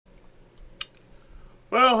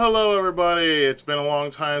Well, hello everybody. It's been a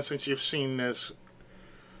long time since you've seen this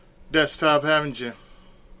desktop, haven't you?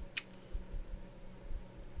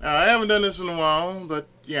 Now, I haven't done this in a while, but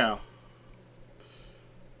yeah.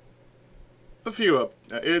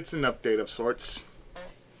 It's an update of sorts.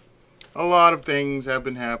 A lot of things have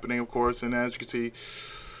been happening, of course, and as you can see,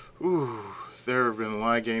 there have been a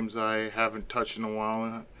lot of games I haven't touched in a while.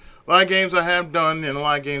 A lot of games I have done, and a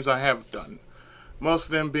lot of games I haven't done. Most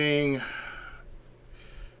of them being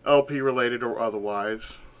LP related or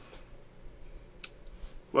otherwise.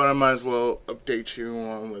 But I might as well update you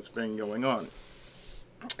on what's been going on.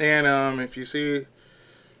 And if you see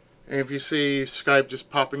Skype just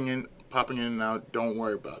popping in and out, don't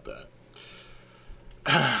worry about that.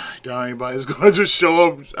 Don't anybody's gonna just show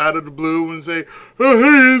up out of the blue and say, "Oh,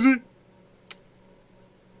 hey, is it?"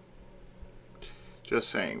 Just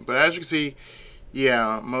saying. But as you can see,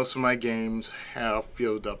 yeah, most of my games have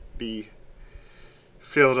filled up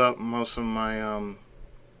most of my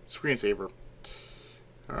screensaver,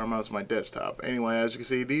 or most of my desktop. Anyway, as you can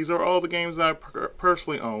see, these are all the games that I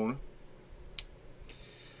personally own.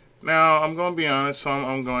 Now, I'm going to be honest, some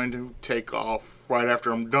I'm going to take off right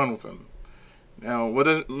after I'm done with them. Now, what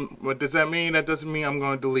does that mean? That doesn't mean I'm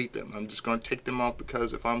going to delete them. I'm just going to take them off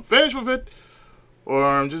because if I'm finished with it, or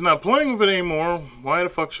I'm just not playing with it anymore, why the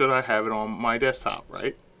fuck should I have it on my desktop,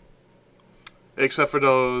 right? Except for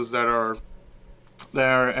those that are,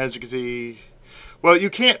 as you can see, well, you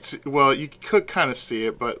can't see, well, you could kind of see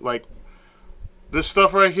it, but like this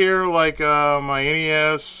stuff right here, like my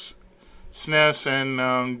NES, SNES,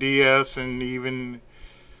 and DS, and even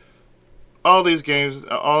all these games,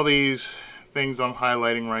 all these things I'm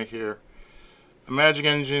highlighting right here, the Magic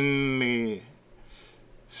Engine, the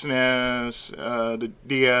SNES, the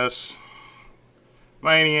DS,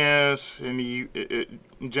 my NES, and the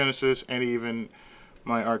Genesis, and even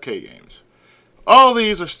my arcade games. All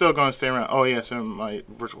these are still going to stay around. Oh yes, and my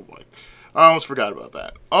Virtual Boy. I almost forgot about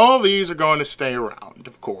that. All these are going to stay around,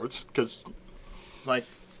 of course, because like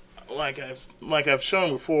I've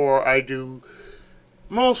shown before, I do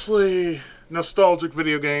mostly nostalgic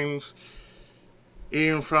video games,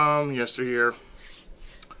 even from yesteryear.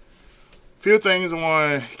 Few things I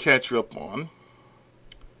want to catch you up on.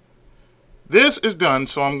 This is done,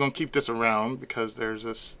 so I'm going to keep this around because there's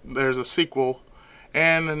a sequel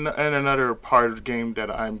and another part of the game that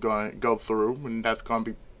I'm going to go through, and that's going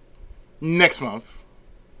to be next month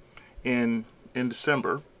in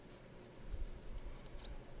December.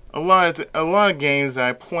 A lot of games that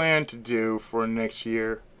I plan to do for next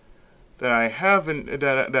year that I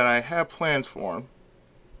have plans for.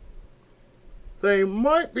 They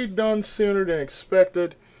might be done sooner than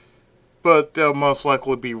expected, but they'll most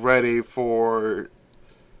likely be ready for,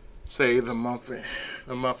 say, the month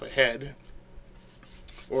ahead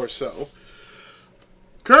or so.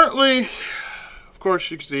 Currently, of course,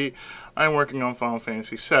 you can see I'm working on Final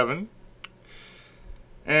Fantasy VII,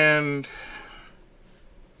 and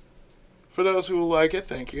for those who like it,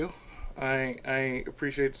 thank you. I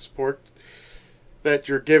appreciate the support that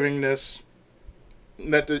you're giving this.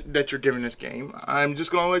 That you're giving this game. I'm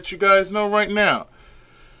just gonna let you guys know right now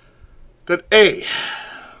that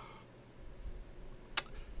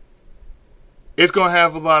it's gonna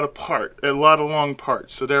have a lot of long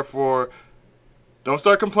parts. So therefore, don't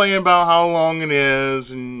start complaining about how long it is,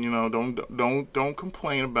 and don't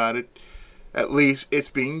complain about it. At least it's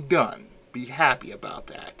being done. Be happy about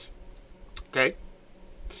that. Okay.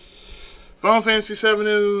 Final Fantasy VII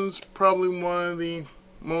is probably one of the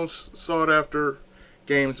most sought after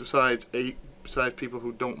games besides people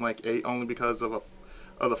who don't like 8, only because of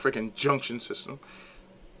the freaking junction system.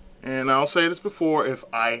 And I'll say this before, if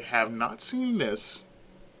I have not seen this,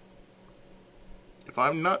 if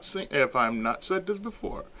I'm not said this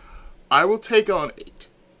before, I will take on 8.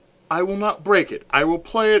 I will not break it. I will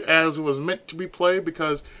play it as it was meant to be played,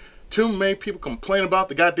 because too many people complain about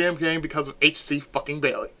the goddamn game because of HC fucking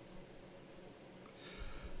Bailey.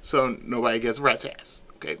 So nobody gets a rat's ass.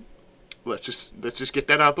 Okay, let's just get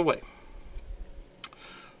that out of the way.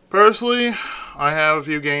 Personally, I have a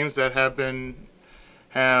few games that have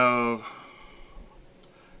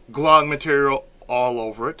GLOG material all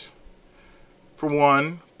over it. For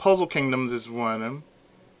one, Puzzle Kingdoms is one of them.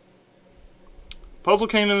 Puzzle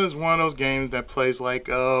Kingdom is one of those games that plays like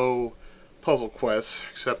Puzzle Quest,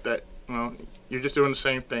 except that you're just doing the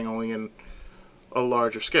same thing, only in a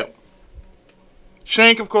larger scale.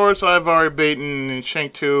 Shank, of course, I've already beaten. In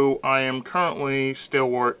Shank 2, I am currently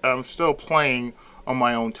I'm still playing on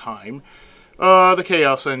my own time. The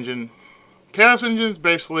Chaos Engine. Chaos Engine is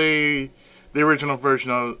basically the original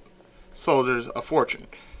version of Soldiers of Fortune,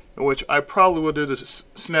 in which I probably will do the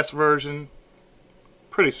SNES version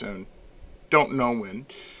pretty soon. Don't know when.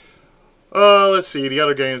 Let's see the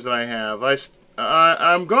other games that I have.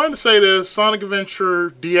 I'm going to say this: Sonic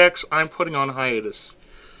Adventure DX. I'm putting on hiatus.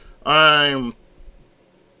 I'm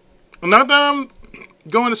not that I'm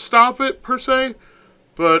going to stop it per se,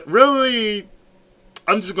 but really,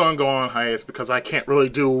 I'm just going to go on hiatus because I can't really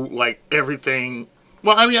do like everything.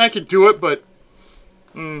 Well, I mean, I could do it, but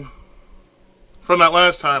from that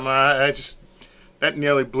last time, I just that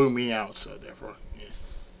nearly blew me out. So therefore,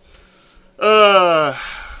 yeah.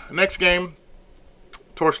 Next game,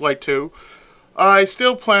 Torchlight 2. I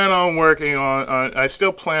still plan on working on. I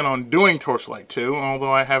still plan on doing Torchlight 2,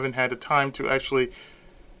 although I haven't had the time to actually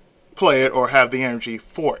play it or have the energy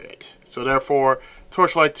for it. So therefore,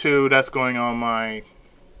 Torchlight 2. That's going on my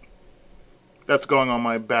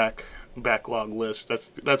backlog list.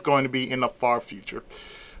 That's going to be in the far future.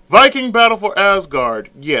 Viking Battle for Asgard.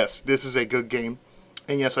 Yes, this is a good game,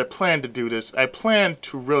 and yes, I plan to do this. I plan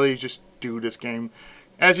to really just do this game,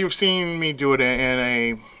 as you've seen me do it in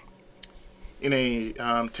a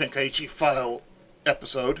Tenkaichi File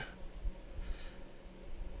episode,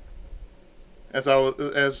 as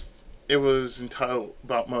it was entitled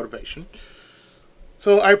about motivation.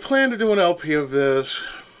 So I plan to do an LP of this.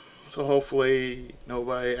 So hopefully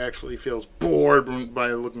nobody actually feels bored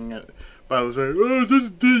by looking at it. By saying, "Oh, this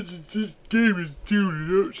game is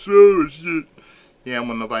too slow shit." Yeah,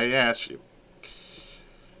 when nobody asks you.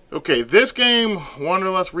 Okay, this game,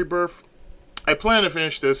 Wanderlust Rebirth. I plan to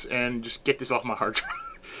finish this and just get this off my hard drive.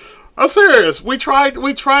 I'm serious. We tried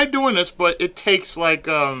doing this, but it takes like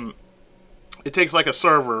a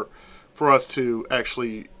server for us to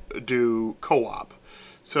actually do co-op.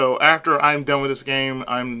 So after I'm done with this game,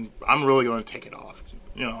 I'm really going to take it off.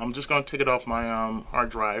 You know, I'm just going to take it off my hard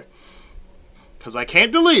drive because I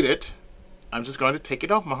can't delete it. I'm just going to take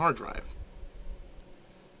it off my hard drive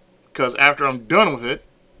because after I'm done with it,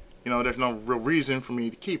 you know, there's no real reason for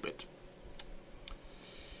me to keep it.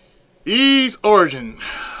 Ys Origin.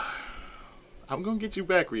 I'm gonna get you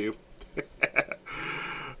back, Ryu.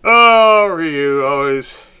 Oh, Ryu,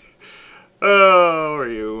 always. Oh,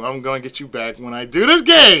 Ryu, I'm gonna get you back when I do this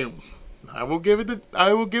game. I will give it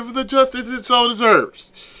the justice it so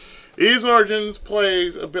deserves. Ys Origins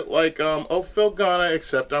plays a bit like Ophelgana,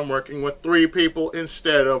 except I'm working with 3 people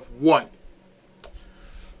instead of 1.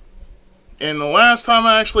 And the last time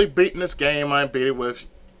I actually beaten this game, I beat it with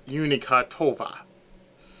Unica Tova.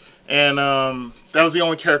 And that was the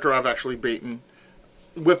only character I've actually beaten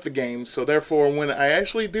with the game. So therefore, when I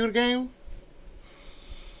actually do the game,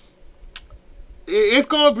 it's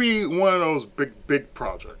going to be one of those big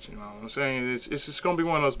projects. You know what I'm saying? It's just going to be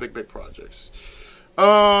one of those big projects.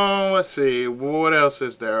 Let's see. What else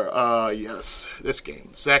is there? Yes, this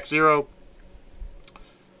game. Zack Zero.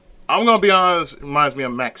 I'm going to be honest, it reminds me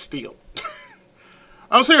of Max Steel.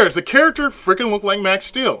 I'm serious. The character freaking looked like Max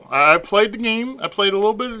Steel. I played the game. I played a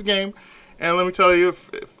little bit of the game. And let me tell you,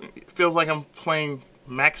 it feels like I'm playing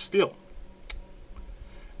Max Steel.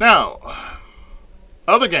 Now,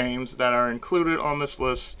 other games that are included on this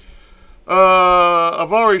list.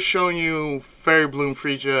 I've already shown you Fairy Bloom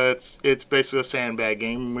Frisia. It's basically a sandbag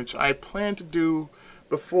game, which I plan to do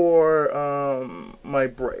before my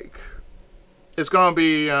break. It's gonna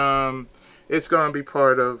be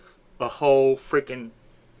part of a whole freaking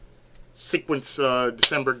sequence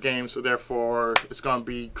December game, so therefore it's gonna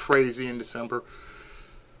be crazy in December.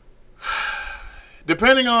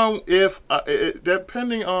 Depending on if I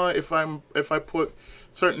put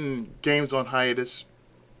certain games on hiatus,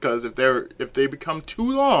 because if they become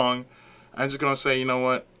too long, I'm just gonna say, you know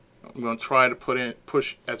what, I'm gonna try to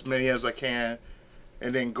push as many as I can,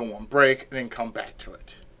 and then go on break and then come back to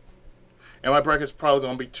it. And my break is probably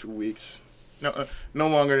gonna be 2 weeks, no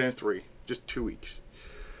longer than 3, just 2 weeks.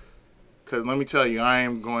 Because let me tell you, I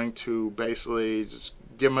am going to basically just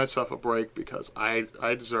give myself a break because I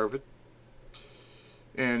deserve it.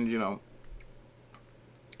 And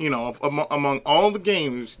among all the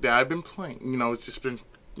games that I've been playing, it's just been,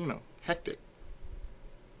 hectic.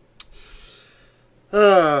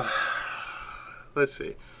 Let's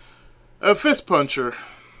see. Fist Puncher.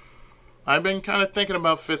 I've been kind of thinking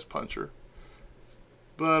about Fist Puncher.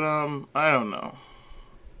 But, I don't know.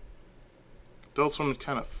 Adult Swim is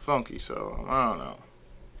kind of funky, so I don't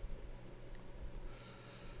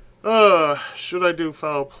know. Should I do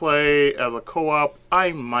Foul Play as a co-op?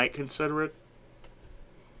 I might consider it.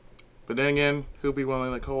 But then again, who'll be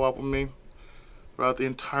willing to co-op with me throughout the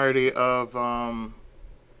entirety of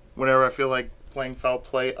whenever I feel like playing Foul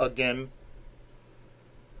Play again?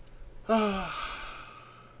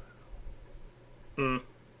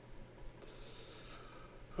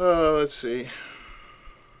 Let's see.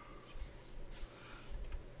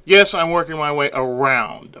 Yes, I'm working my way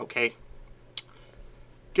around, okay?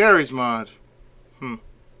 Gary's Mod.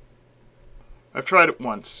 I've tried it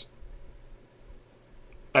once.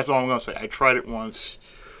 That's all I'm going to say. I tried it once.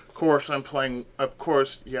 Of course,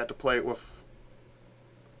 you have to play it with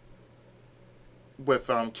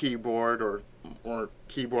keyboard or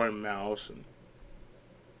keyboard and mouse, and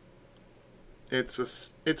it's a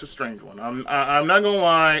strange one. I'm not gonna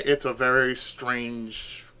lie, it's a very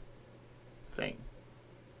strange thing.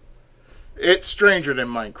 It's stranger than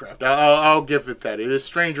Minecraft. I'll give it that. It is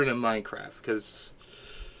stranger than Minecraft because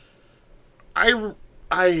I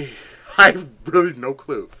I really no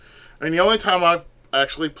clue. I mean, the only time I've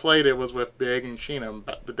actually played it was with Big and Sheena,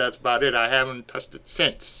 but that's about it. I haven't touched it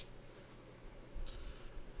since.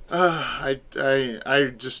 I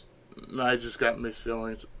just got mixed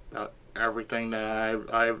feelings about everything that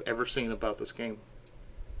I've ever seen about this game.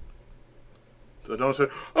 So don't say,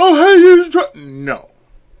 "Oh, hey, you just try." No,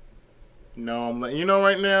 I'm letting you know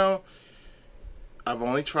right now. I've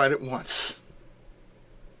only tried it once.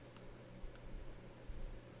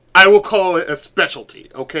 I will call it a specialty,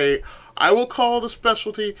 okay? I will call it a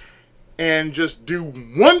specialty and just do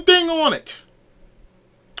one thing on it.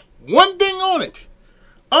 One thing on it.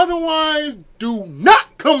 Otherwise, do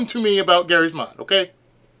not come to me about Gary's Mod, okay?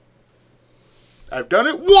 I've done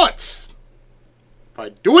it once. If I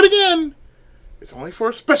do it again, it's only for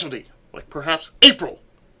a specialty, like perhaps April.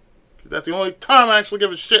 Because that's the only time I actually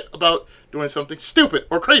give a shit about doing something stupid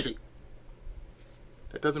or crazy.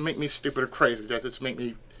 That doesn't make me stupid or crazy. That just makes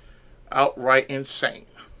me outright insane.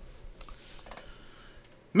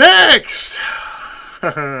 Next!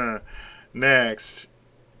 Next.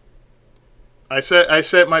 I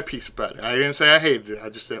said my piece about it. I didn't say I hated it. I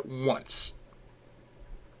just said it once.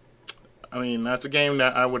 I mean, that's a game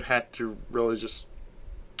that I would have to really just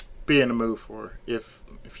be in the mood for, if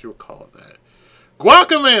you would call it that.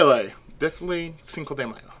 Guacamelee. Definitely Cinco de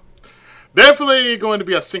Mayo. Definitely going to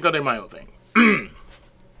be a Cinco de Mayo thing.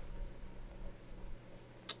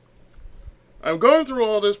 I'm going through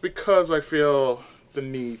all this because I feel the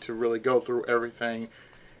need to really go through everything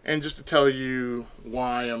and just to tell you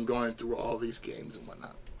why I'm going through all these games and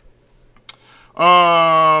whatnot.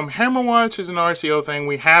 Hammerwatch is an RCO thing.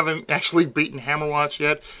 We haven't actually beaten Hammerwatch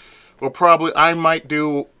yet. I might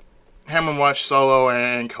do Hammerwatch solo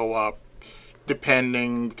and co-op,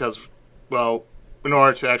 depending, because, well, in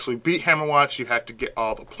order to actually beat Hammerwatch, you have to get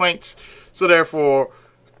all the planks. So therefore,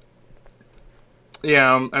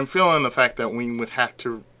 yeah, I'm feeling the fact that we would have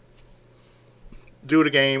to do the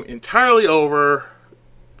game entirely over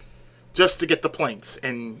just to get the planks,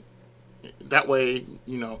 and that way,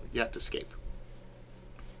 you have to escape.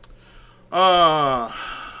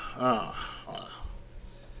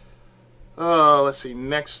 Let's see.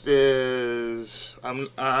 Next is I'm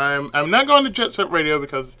not going to Jet Set Radio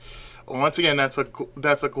because once again that's a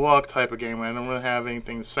glog type of game. I don't really have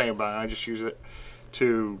anything to say about it. I just use it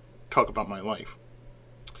to talk about my life.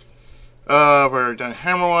 We're done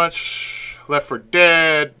Hammerwatch, Left 4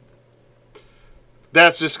 Dead.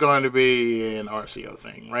 That's just going to be an RCO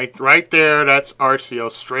thing, right there. That's RCO,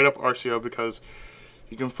 straight up RCO, because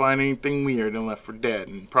you can find anything weird in Left 4 Dead,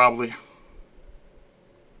 and probably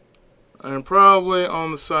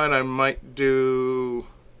on the side I might do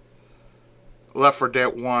Left 4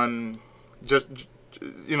 Dead 1, just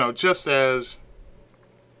as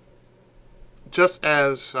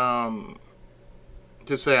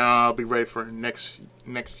to say I'll be ready for next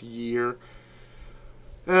year.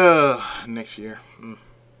 Next year.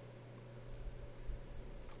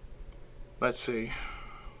 Let's see.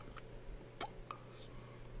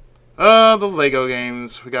 The Lego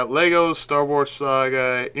games. We got Lego, Star Wars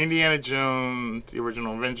Saga, Indiana Jones, The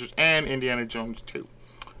Original Avengers, and Indiana Jones 2.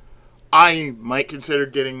 I might consider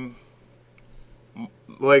getting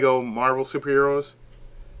Lego Marvel Superheroes,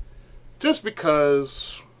 just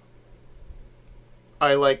because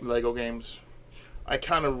I like Lego games. I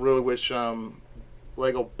kind of really wish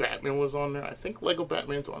Lego Batman was on there. I think Lego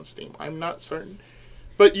Batman's on Steam. I'm not certain.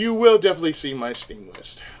 But you will definitely see my Steam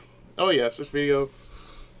list. Oh yes, this video,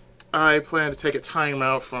 I plan to take a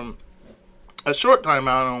short time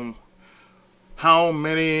out on how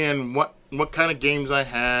many and what kind of games I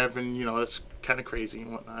have, and it's kind of crazy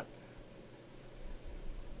and whatnot.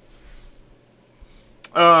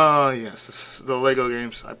 Yes, this is the Lego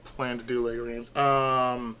games. I plan to do Lego games.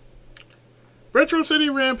 Retro City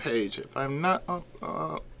Rampage. If I'm not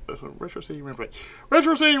Retro City Rampage.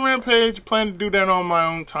 Retro City Rampage. Plan to do that on my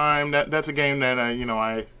own time. That's a game that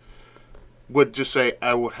I would just say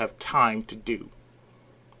I would have time to do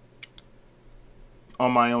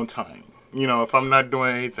on my own time. If I'm not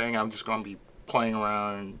doing anything, I'm just gonna be playing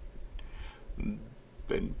around,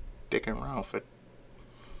 been dicking around with it.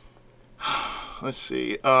 Let's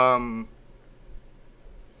see. Already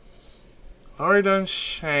done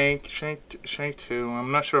Shank 2.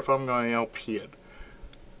 I'm not sure if I'm going to LP it.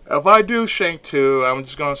 If I do Shank 2, I'm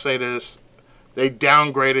just going to say this. They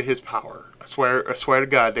downgraded his power. I swear to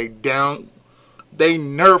God, they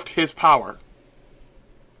nerfed his power.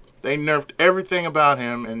 They nerfed everything about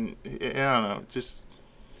him, and I don't know,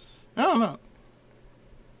 I don't know.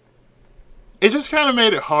 It just kind of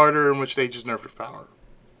made it harder in which they just nerfed his power.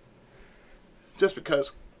 Just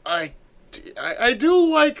because I do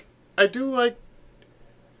like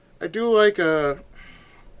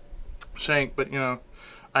Shank, but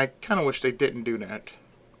I kind of wish they didn't do that.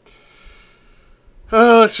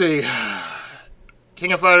 Let's see.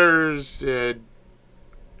 King of Fighters. Yeah,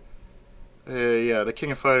 the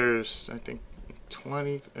King of Fighters. I think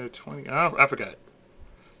 20. I forgot.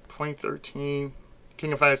 2013.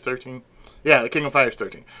 King of Fighters 13. Yeah, the King of Fighters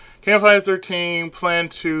 13. King of Fighters 13. Plan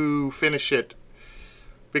to finish it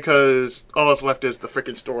because all that's left is the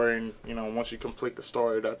freaking story, and once you complete the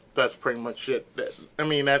story, that's pretty much it.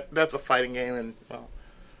 That's a fighting game, and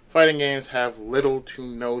fighting games have little to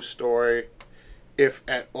no story, if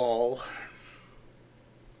at all.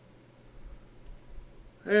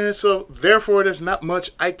 And so, therefore, there's not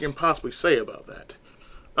much I can possibly say about that.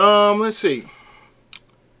 Let's see.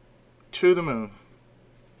 To the Moon.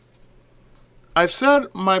 I've said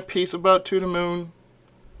my piece about To the Moon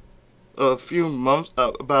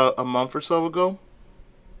about a month or so ago.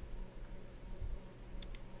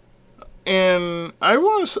 And I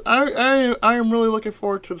am really looking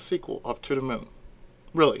forward to the sequel of To the Moon.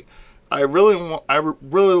 Really. I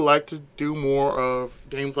really like to do more of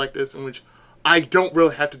games like this in which I don't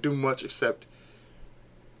really have to do much except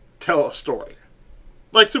tell a story.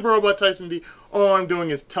 Like Super Robot Tyson D, all I'm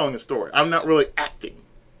doing is telling a story. I'm not really acting.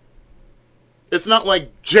 It's not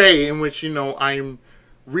like J, in which, I'm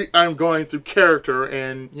going through character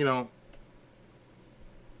and,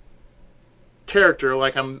 character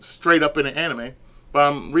like I'm straight up in an anime. But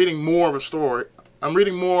I'm reading more of a story. I'm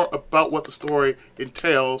reading more about what the story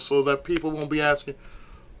entails so that people won't be asking,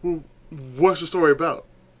 what's the story about?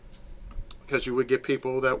 Because you would get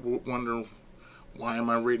people that would wonder, why am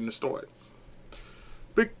I reading the story?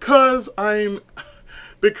 Because I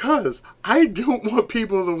don't want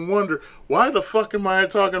people to wonder, why the fuck am I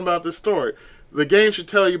talking about this story? The game should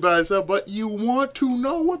tell you by itself, but you want to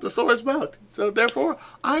know what the story's about. So therefore,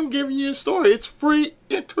 I'm giving you a story. It's free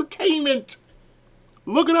entertainment.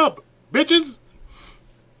 Look it up, bitches.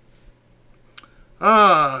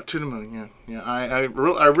 To the Moon, yeah.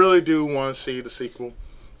 I really do want to see the sequel.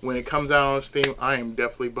 When it comes out on Steam, I am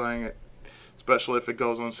definitely buying it. Especially if it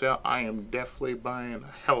goes on sale, I am definitely buying the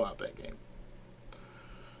hell out of that game.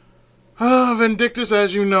 Vindictus,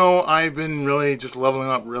 as you know, I've been really just leveling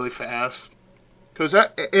up really fast.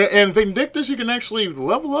 In Vindictus, you can actually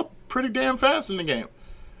level up pretty damn fast in the game.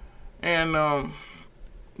 And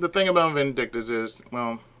the thing about Vindictus is,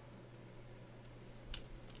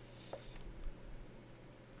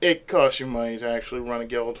 it costs you money to actually run a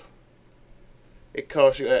guild. It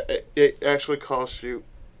costs you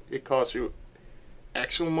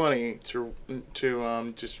actual money to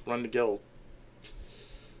just run the guild.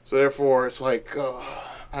 So therefore, it's like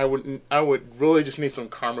I would really just need some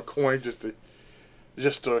karma coin just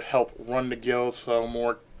to help run the guild, so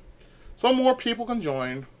more people can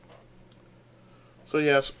join. So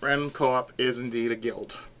yes, random co-op is indeed a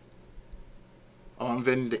guild on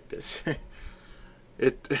Vindictus.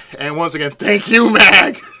 And once again, thank you,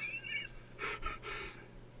 Mag.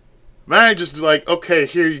 Mag just like, okay,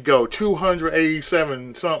 here you go,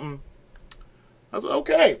 287 something. I was like,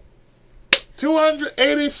 okay,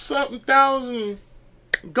 280 something thousand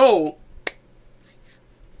gold,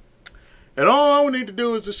 and all I would need to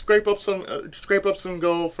do is just scrape up some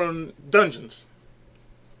gold from dungeons.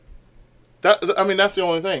 That's the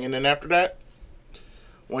only thing. And then after that,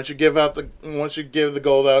 once you give the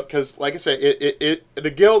gold out, because like I said,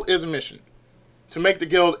 the guild is a mission. To make the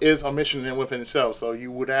guild is a mission within itself. So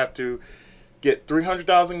you would have to get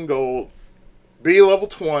 300,000 gold, be level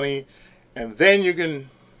 20, and then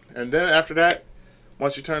after that,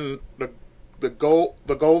 once you turn the gold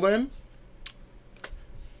in,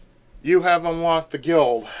 you have unlocked the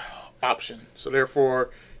guild option. So therefore,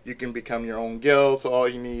 you can become your own guild. So all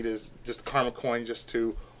you need is just a karma coin just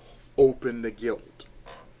to open the guild.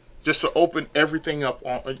 Just to open everything up.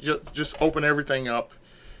 Just open everything up.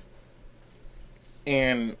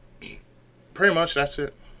 And pretty much that's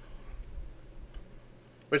it.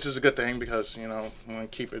 Which is a good thing because, we want to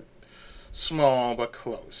keep it small but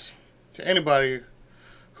close to anybody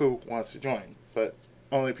who wants to join. But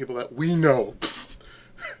only people that we know.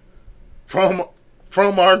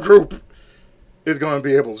 from our group is going to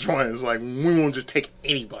be able to join. It's like we won't just take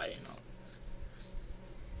anybody. You know,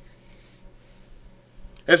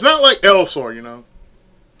 it's not like Elsor. You know,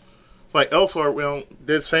 it's like Elsor. Well, did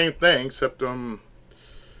the same thing except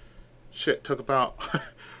shit took about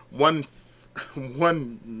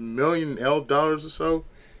 $1 million dollars or so,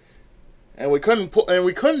 and we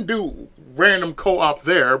couldn't do random co-op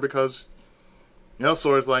there because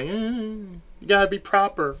Elsor is like, you gotta be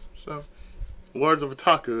proper. So Lords of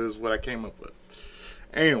Otaku is what I came up with.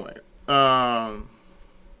 Anyway,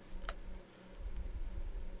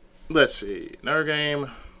 let's see, another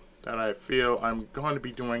game that I feel I'm going to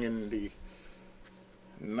be doing in the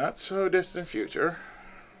not so distant future.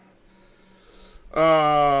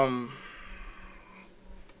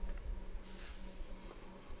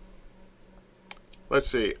 Let's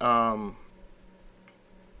see. I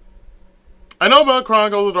know about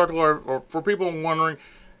Chronicles of Dark Lord, or for people wondering,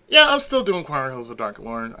 yeah, I'm still doing Chronicles of Dark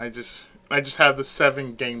Lord. I just have the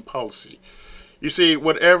 7-game policy. You see,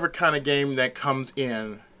 whatever kind of game that comes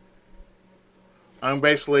in, I'm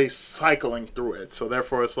basically cycling through it. So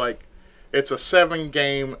therefore, it's like it's a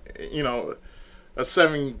 7-game, a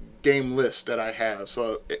 7-game list that I have.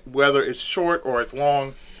 So whether it's short or it's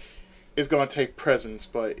long, it's going to take presence.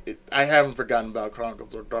 But I haven't forgotten about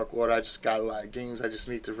Chronicles of Dark Lord. I just got a lot of games I just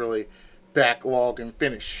need to really backlog and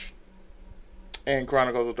finish. And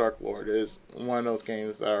Chronicles of Dark Lord is one of those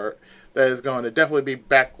games that is going to definitely be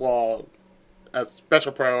backlogged as a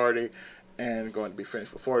special priority and going to be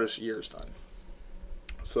finished before this year is done.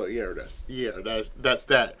 So that's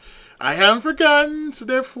that. I haven't forgotten, so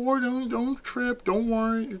therefore don't trip, don't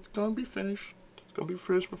worry. It's gonna be finished. It's gonna be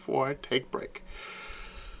finished before I take break.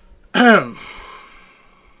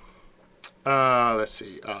 Let's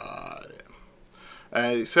see.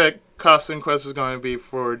 I said Costume Quest is going to be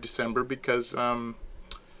for December because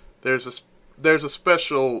there's a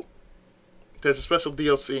special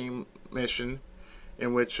DLC mission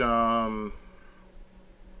in which that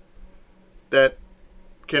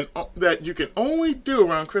you can only do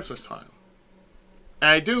around Christmas time. And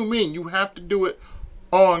I do mean you have to do it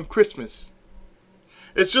on Christmas.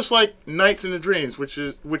 It's just like Nights in the Dreams, which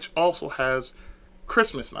also has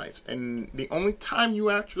Christmas nights, and the only time you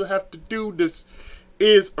actually have to do this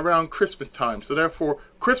is around Christmas time. So therefore,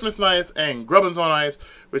 Christmas nights and Grubbins on Ice,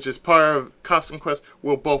 which is part of Costume Quest,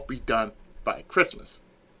 will both be done by Christmas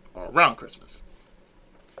or around Christmas.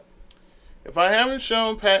 If I haven't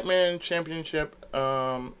shown Pac-Man Championship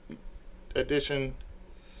Edition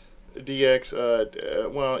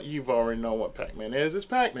DX, well, you've already know what Pac-Man is. It's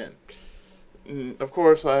Pac-Man. And of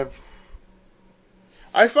course, I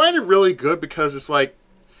find it really good because it's like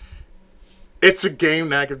it's a game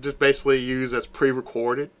that I could just basically use as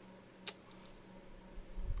pre-recorded.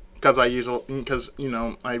 Because I usually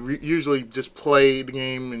just play the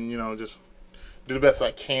game and just do the best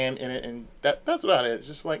I can in it, and that's about it. It's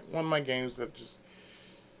just like one of my games that just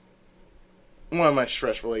one of my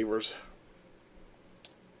stress relievers.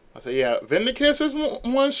 I say, yeah, Vindicus is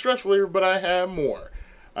one stress reliever, but I have more.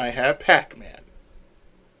 I have Pac-Man.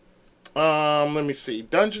 Let me see.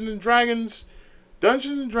 Dungeons and Dragons.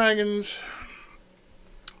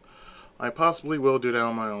 I possibly will do that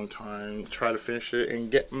on my own time. Try to finish it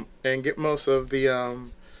and get most of the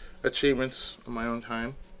achievements on my own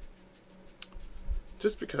time.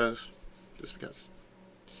 Just because.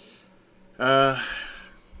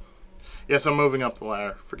 Yes, I'm moving up the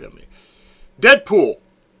ladder. Forgive me. Deadpool.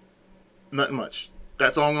 Nothing much.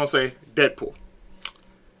 That's all I'm going to say. Deadpool.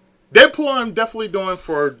 I'm definitely doing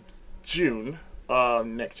for June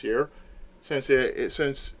next year.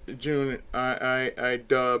 Since June I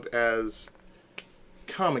dub as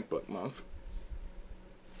Comic Book Month.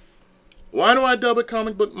 Why do I dub it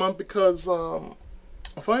Comic Book Month? Because the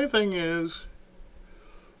funny thing is,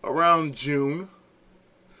 around June,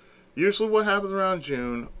 usually what happens around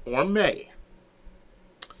June or May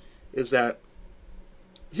is that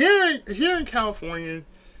here in California,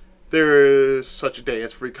 there is such a day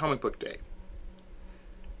as Free Comic Book Day.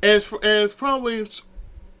 And it's probably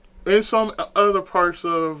in some other parts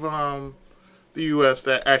of the U.S.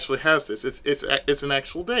 that actually has this. It's an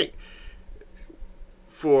actual date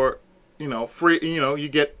for free. You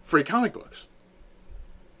get free comic books.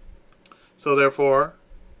 So therefore,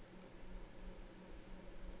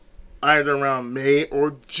 either around May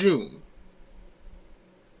or June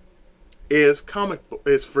is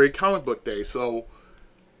free comic book day. So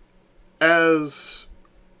as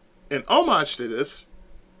an homage to this,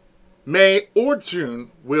 May or June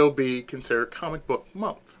will be considered Comic Book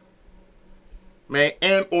Month. May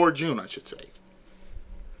and or June, I should say.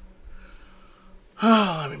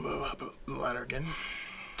 Let me move up the ladder again.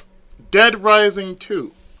 Dead Rising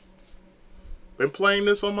 2. Been playing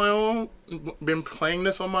this on my own. Been playing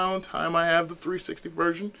this on my own time. I have the 360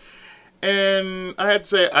 version. And I had to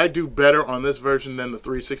say I do better on this version than the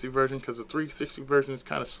 360 version because the 360 version is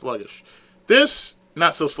kind of sluggish. This,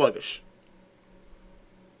 not so sluggish.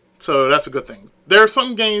 So that's a good thing. There are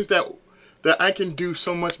some games that I can do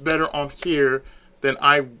so much better on here than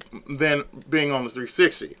being on the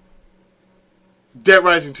 360. Dead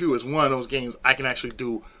Rising 2 is one of those games I can actually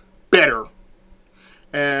do better.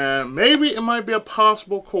 And maybe it might be a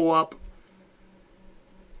possible co-op.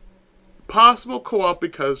 Possible co-op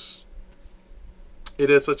because it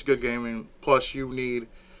is such a good game, and plus you need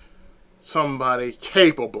somebody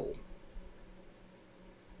capable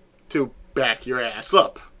to back your ass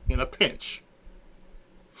up in a pinch.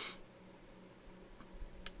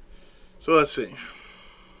 So let's see.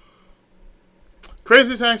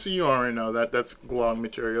 Crazy Taxi, you already know that's glog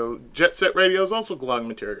material. Jet Set Radio is also glog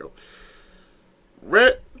material.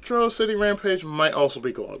 Retro City Rampage might also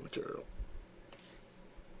be glog material.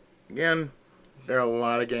 Again, there are a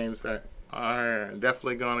lot of games that I'm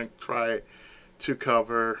definitely going to try to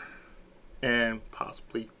cover and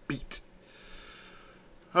possibly beat.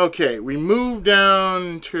 Okay, we move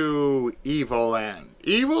down to Evoland.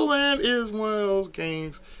 Evoland is one of those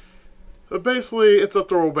games, but basically it's a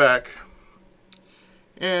throwback.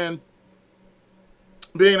 And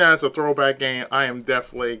being as a throwback game, I am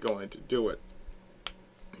definitely going to do it.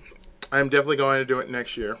 I'm definitely going to do it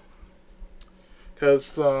next year.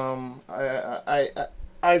 Because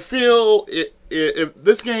I feel if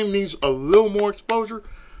this game needs a little more exposure,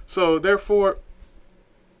 so therefore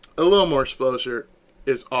a little more exposure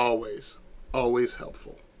is always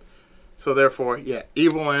helpful. So therefore, yeah,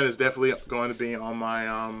 Evoland is definitely going to be on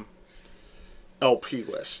my LP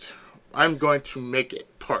list. I'm going to make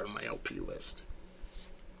it part of my LP list.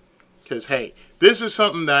 Because, hey, this is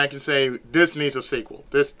something that I can say, this needs a sequel.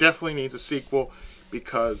 This definitely needs a sequel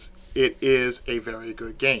because it is a very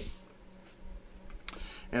good game.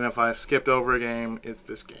 And if I skipped over a game, it's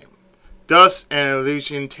this game. Dust and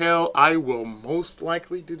Elysian Tale, I will most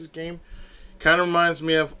likely do this game. Kind of reminds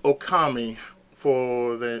me of Okami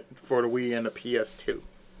for the Wii and the PS2.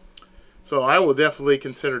 So I will definitely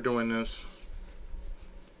consider doing this.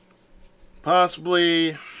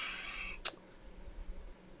 Possibly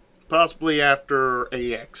after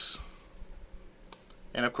AX.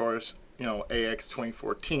 And of course, you know, AX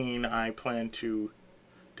 2014, I plan to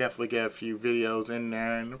definitely get a few videos in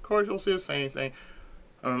there. And of course, you'll see the same thing.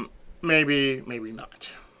 Maybe not.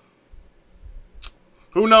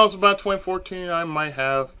 Who knows about 2014? I might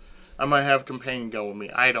have a companion go with me.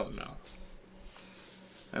 I don't know.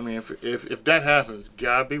 I mean, if that happens,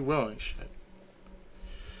 God be willing, shit.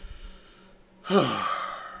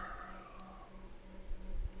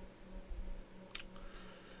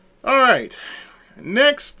 Alright,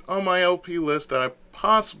 next on my LP list that I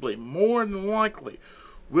possibly, more than likely,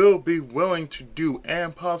 will be willing to do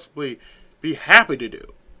and possibly be happy to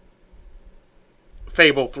do.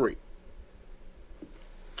 Fable 3.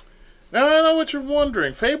 Now I know what you're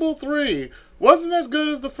wondering. Fable 3 wasn't as good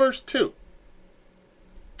as the first two.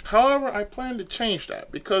 However, I plan to change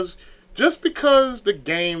that because just because a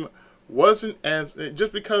game isn't as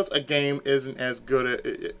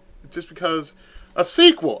good, just because a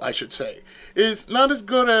sequel, I should say, is not as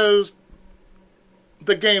good as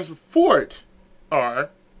the games before it are.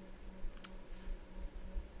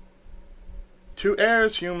 To err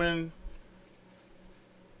is human,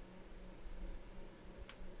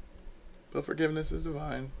 but forgiveness is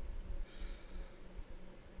divine.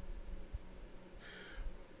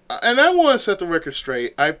 And I want to set the record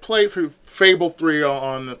straight. I played through Fable 3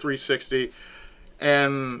 on the 360,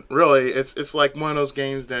 and really, it's like one of those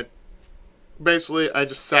games that basically I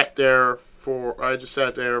just sat there for a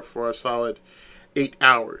solid 8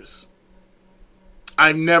 hours.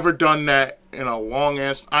 I've never done that in a long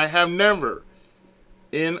ass. I have never,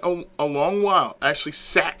 in a long while, actually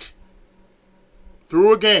sat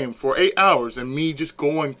through a game for 8 hours and me just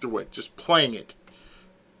going through it, just playing it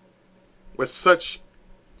with such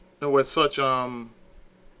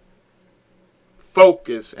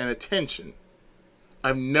focus and attention.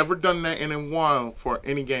 I've never done that in a while for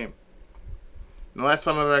any game. The last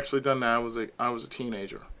time I've actually done that, I was a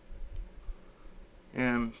teenager,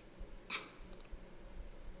 and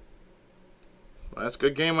the last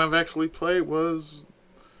good game I've actually played was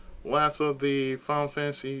last of the Final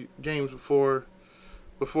Fantasy games before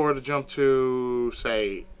the jump to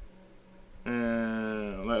say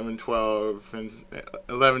 11, 12,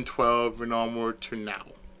 and onward to now.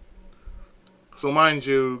 So mind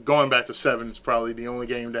you, going back to 7 is probably the only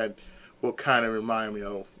game that will kind of remind me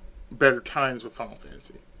of better times with Final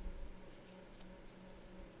Fantasy.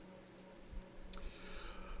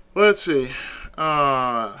 Let's see.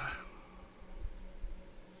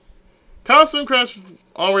 Costume Crash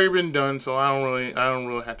already been done, so I don't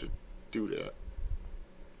really have to do that.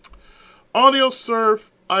 Audio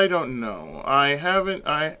Surf, I don't know.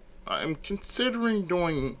 I'm considering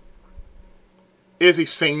doing Izzy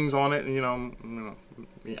sings on it,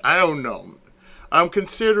 I don't know. I'm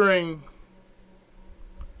considering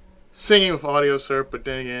singing with Audio Surf, but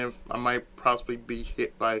then again, I might possibly be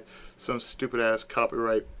hit by some stupid ass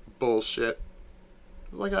copyright bullshit.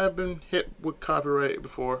 Like I've been hit with copyright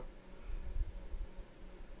before.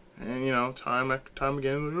 And time after time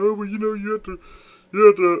again, like, oh, well, you have to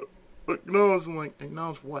acknowledge. I'm like,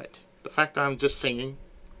 acknowledge what? The fact that I'm just singing.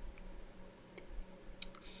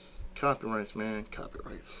 Copyrights, man,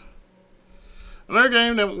 copyrights. Another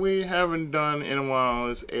game that we haven't done in a while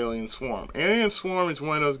is Alien Swarm. Alien Swarm is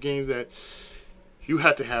one of those games that you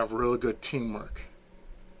have to have really good teamwork.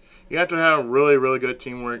 You have to have really, really good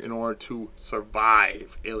teamwork in order to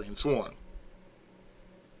survive Alien Swarm.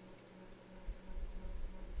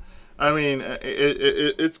 I mean,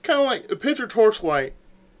 it's kind of like picture Torchlight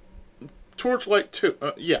 2.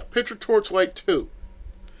 Picture Torchlight 2.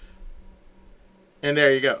 And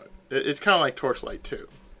there you go. It's kind of like Torchlight 2.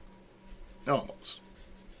 Almost.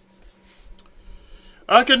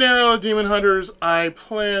 Acanero Demon Hunters, I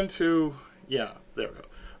plan to... Yeah, there we go.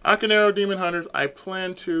 Acanero Demon Hunters, I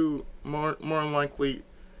plan to more than likely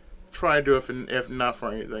try to do it if not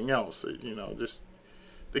for anything else. Just...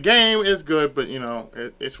 The game is good, but,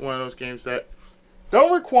 it's one of those games that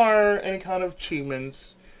don't require any kind of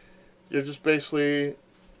achievements. You're just basically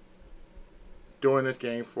doing this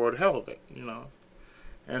game for the hell of it, And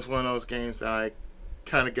it's one of those games that I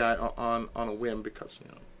kind of got on a whim because,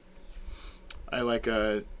 I like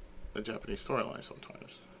a Japanese storyline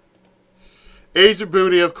sometimes. Age of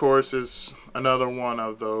Booty, of course, is another one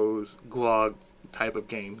of those glog type of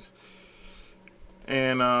games.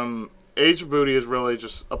 And, Age of Booty is really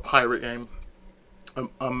just a pirate game. A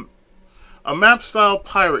map-style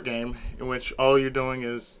pirate game in which all you're doing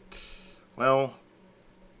is, well,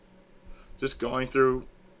 just going through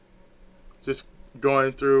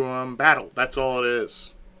battle. That's all it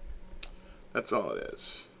is. That's all it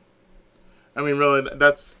is. I mean, really,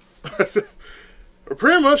 that's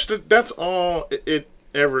pretty much that's all it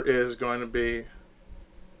ever is going to be.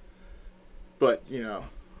 But,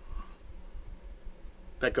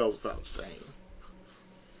 that goes without saying.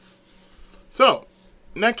 So,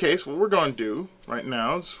 in that case, what we're going to do right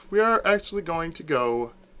now is we are actually going to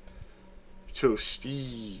go to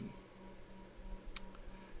Steam.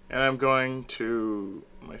 And I'm going to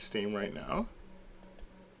my Steam right now.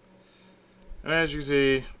 And as you can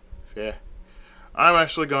see, yeah, I'm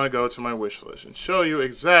actually going to go to my wish list and show you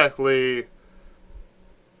exactly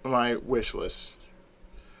my wish list.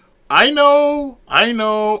 I know,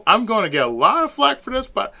 I'm going to get a lot of flack for this,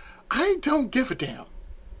 but I don't give a damn.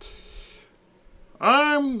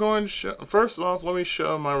 I'm going to first off, let me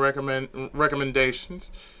show my recommendations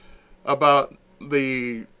about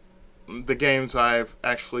the games I've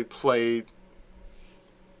actually played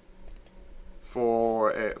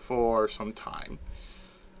for some time.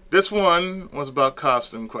 This one was about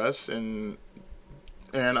Costume Quest, and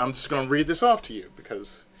I'm just going to read this off to you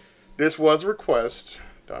because this was a request.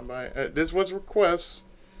 This was a request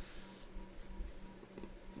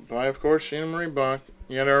by, of course, Sheena Marie Bach.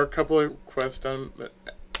 Yeah, there are a couple of requests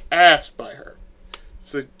asked by her.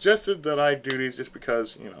 Suggested that I do these just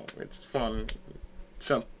because, it's fun,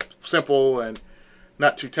 simple, and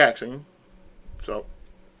not too taxing. So,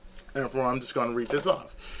 therefore, I'm just going to read this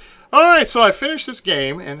off. Alright, so I finished this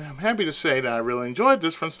game, and I'm happy to say that I really enjoyed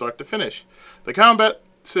this from start to finish. The combat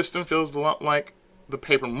system feels a lot like the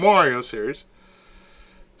Paper Mario series.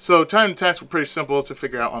 So, time attacks were pretty simple to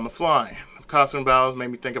figure out on the fly. The costume battles made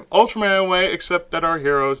me think of Ultraman in a way, except that our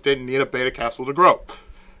heroes didn't need a beta capsule to grow.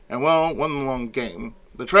 And well, it wasn't a long game.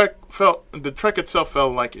 The trek itself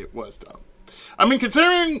felt like it was, though. I mean,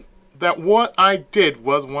 considering that what I did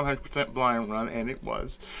was 100% blind run, and it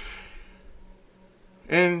was,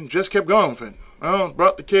 and just kept going with it. Well,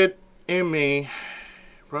 brought the kid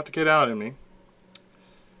out in me.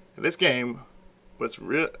 And this game was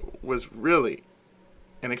really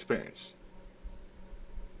an experience.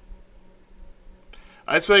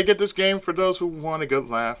 I'd say get this game for those who want a good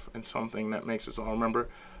laugh and something that makes us all remember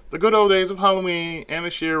the good old days of Halloween and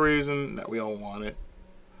the sheer reason that we all wanted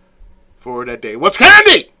for that day. What's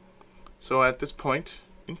candy? So at this point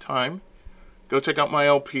in time, go check out my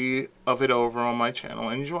LP of it over on my channel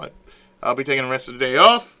and enjoy it. I'll be taking the rest of the day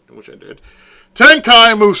off, which I did.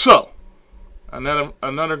 Tenkai Muso,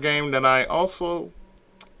 another game that I also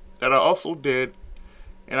did,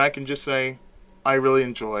 and I can just say I really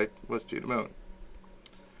enjoyed was To the Moon.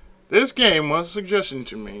 This game was a suggestion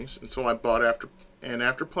to me, and so I bought after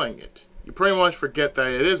playing it. You pretty much forget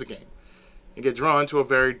that it is a game. You get drawn to a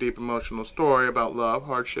very deep emotional story about love,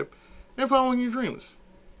 hardship, and following your dreams.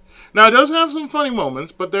 Now, it does have some funny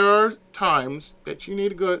moments, but there are times that you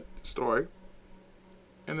need a good story,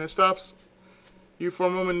 and it stops you for a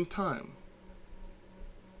moment in time.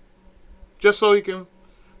 Just so you can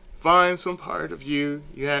find some part of that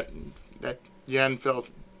you hadn't felt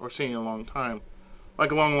or seen in a long time.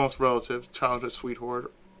 Like a long-lost relative, childhood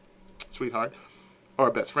sweetheart, or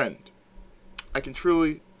a best friend. I can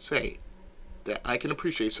truly say that I can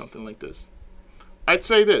appreciate something like this. I'd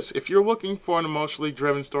say this, if you're looking for an emotionally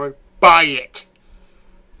driven story, buy it!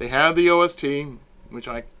 They have the OST, which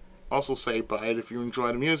I also say buy it if you enjoy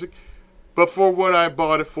the music, but for what I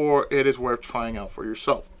bought it for, it is worth trying out for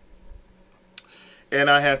yourself. And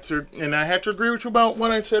I had to agree with you about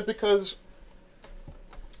what I said, because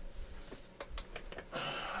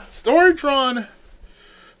Storytron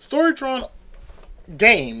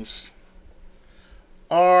games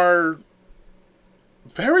are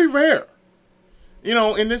very rare. You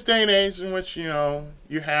know, in this day and age in which, you know,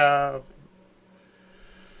 you have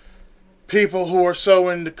people who are so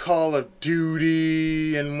into Call of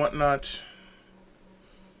Duty and whatnot,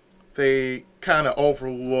 they kind of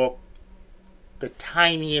overlook the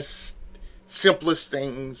tiniest, simplest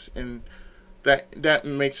things, and that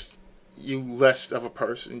makes you less of a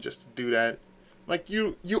person just to do that. Like,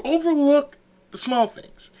 you overlook the small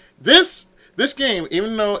things. This game,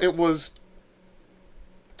 even though it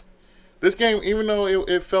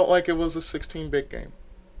felt like it was a 16-bit game.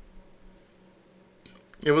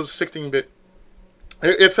 It was a 16-bit.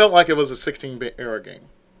 It felt like it was a 16-bit era game.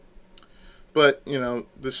 But, you know,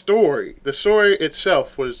 the story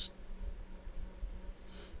itself was.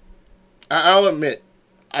 I'll admit,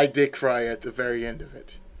 I did cry at the very end of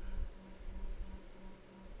it.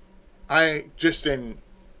 I just didn't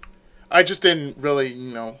really,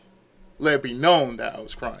 you know, let it be known that I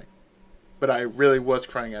was crying. But I really was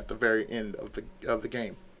crying at the very end of the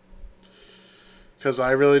game. Because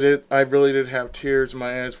I really did have tears in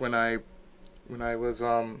my eyes when I was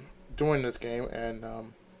doing this game, and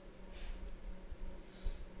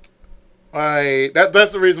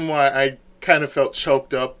that's the reason why I kind of felt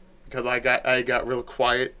choked up, because I got real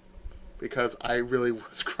quiet, because I really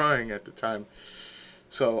was crying at the time.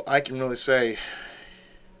 So I can really say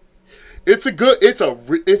it's a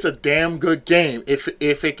damn good game. If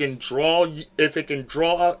it can draw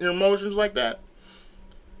out your emotions like that,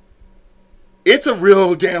 it's a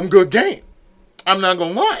real damn good game. I'm not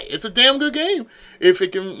gonna lie, it's a damn good game if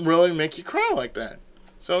it can really make you cry like that.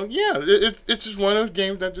 So yeah, it's just one of those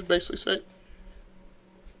games that just basically say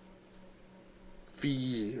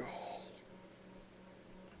feel.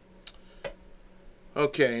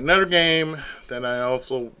 Okay, another game that I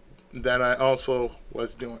also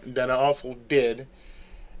did,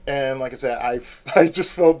 and like I said, I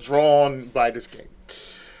just felt drawn by this game,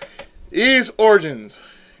 is Origins.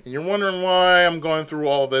 And you're wondering why I'm going through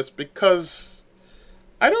all this, because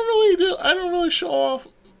I don't really show off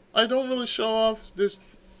this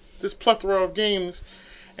plethora of games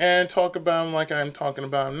and talk about them like I'm talking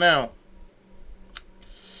about them now.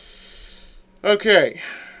 Okay.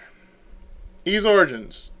 Ys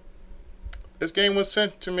Origins. This game was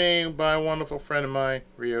sent to me by a wonderful friend of mine,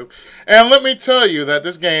 Ryu. And let me tell you that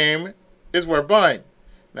this game is worth buying.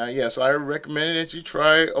 Now, yes, I recommend that you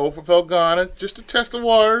try O for Felghana just to test the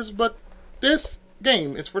waters, but this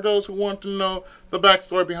game is for those who want to know the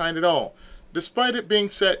backstory behind it all. Despite it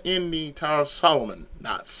being set in the Tower of Solomon,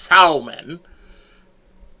 not Salmon,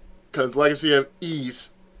 because Legacy of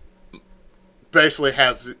Ys basically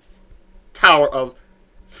has the Tower of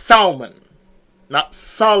Salmon. Not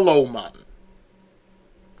Solomon.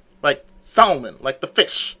 Like salmon, like the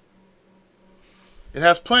fish. It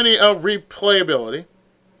has plenty of replayability,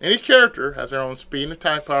 and each character has their own speed and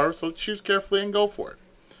attack power, so choose carefully and go for it.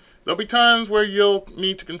 There'll be times where you'll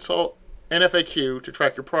need to consult an FAQ to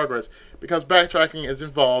track your progress, because backtracking is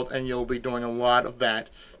involved and you'll be doing a lot of that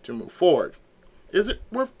to move forward. Is it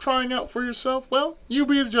worth trying out for yourself? Well, you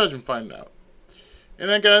be the judge and find out.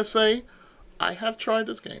 And I gotta say, I have tried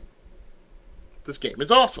this game. This game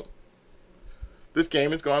is awesome. This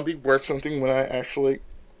game is going to be worth something when I actually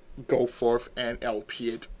go forth and LP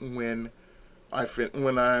it when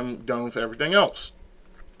I'm done with everything else.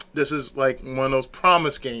 This is like one of those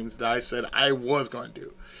promise games that I said I was going to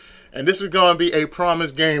do. And this is going to be a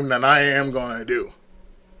promise game that I am going to do.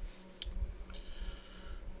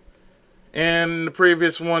 And the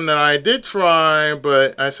previous one that I did try,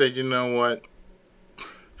 but I said, you know what?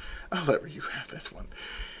 I'll let you have this one.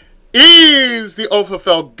 is the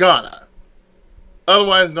Ofafel Ghana,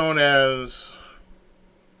 otherwise known as,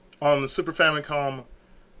 on the Super Famicom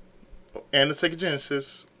and the Sega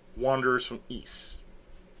Genesis, Wanderers from East.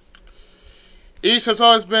 East has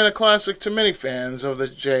always been a classic to many fans of the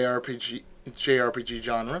JRPG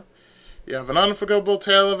genre. You have an unforgettable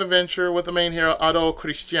tale of adventure with the main hero Ado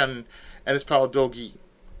Christian and his pal Dogi.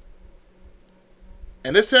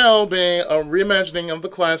 And this tale being a reimagining of the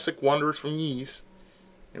classic Wanderers from East,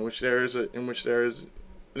 in which there is an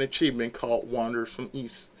achievement called Wanderers from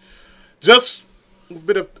East. Just a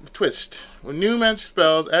bit of a twist. With new magic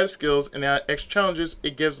spells, added skills, and extra challenges,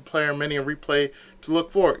 it gives the player many a replay to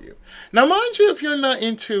look forward to. Now, mind you, if you're not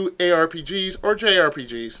into ARPGs or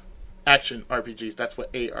JRPGs, action RPGs, that's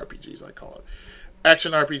what ARPGs I call it.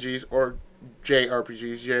 Action RPGs or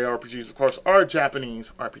JRPGs. JRPGs, of course, are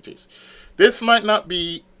Japanese RPGs. This might not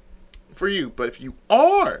be for you, but if you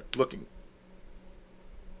are looking,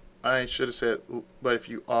 I should have said, but if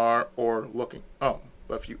you are or looking, but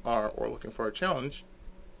if you are or looking for a challenge,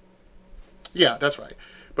 yeah, that's right.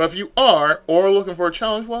 But if you are or looking for a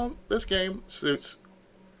challenge, well, this game suits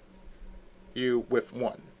you with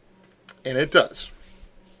one. And it does.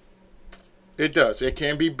 It does. It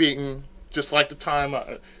can be beaten just like the time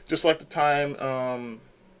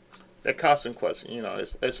that Costume Quest. You know,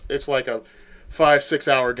 it's like a 5-6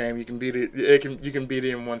 hour game. You can beat it. You can beat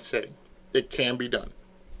it in one sitting. It can be done.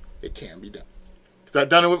 It can be done. Because I've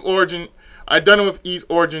done it with Origin. I've done it with East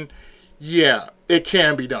Origin. Yeah, it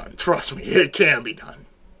can be done. Trust me, it can be done.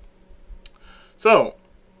 So,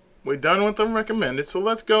 we're done with the recommended. So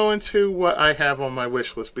let's go into what I have on my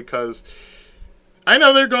wish list, because I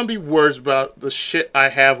know there are going to be words about the shit I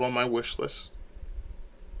have on my wish list.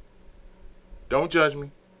 Don't judge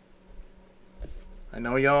me. I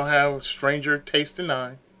know y'all have stranger taste than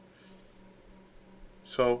I.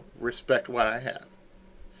 So, respect what I have.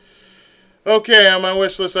 Okay, on my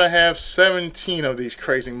wish list I have 17 of these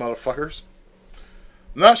crazy motherfuckers.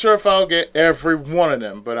 I'm not sure if I'll get every one of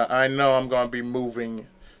them, but I know I'm going to be moving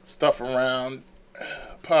stuff around.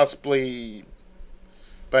 Possibly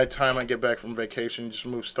by the time I get back from vacation, just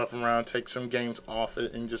move stuff around, take some games off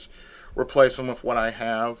it, and just replace them with what I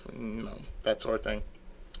have, and, you know, that sort of thing.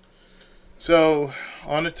 So,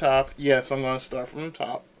 on the top, yes, I'm going to start from the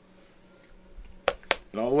top.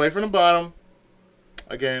 And all the way from the bottom.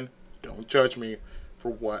 Again, don't judge me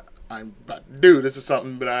for what I'm about to do. This is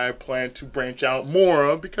something that I plan to branch out more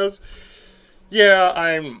of, because, yeah,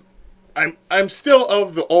 I'm still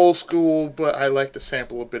of the old school, but I like to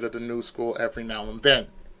sample a bit of the new school every now and then.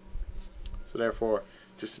 So therefore,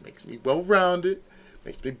 just makes me well-rounded,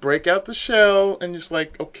 makes me break out the shell, and just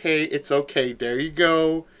like, okay, it's okay, there you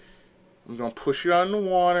go. I'm going to push you out in the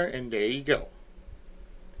water, and there you go.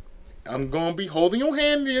 I'm going to be holding your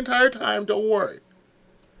hand the entire time, don't worry.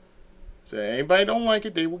 So anybody don't like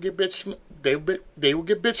it, they will get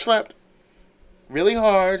bitch slapped really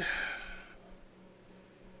hard,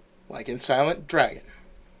 like in Silent Dragon.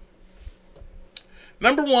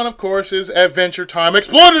 Number 1, of course, is Adventure Time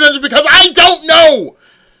Explore the Dungeon, because I don't know.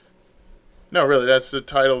 No, really, that's the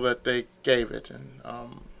title that they gave it, and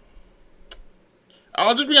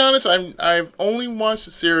I'll just be honest. I've only watched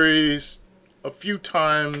the series a few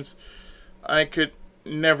times. I could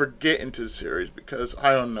never get into the series because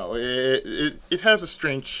I don't know. It has a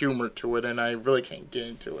strange humor to it, and I really can't get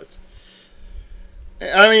into it.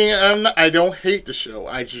 I mean, I don't hate the show.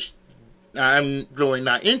 I'm really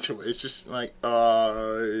not into it. It's just like,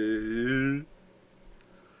 and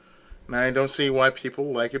I don't see why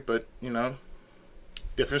people like it, but, you know,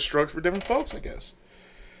 different strokes for different folks, I guess.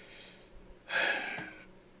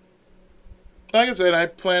 Like I said, I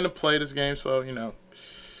plan to play this game, so, you know,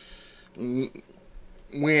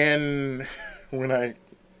 when I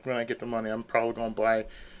get the money, I'm probably going to buy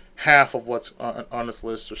half of what's on this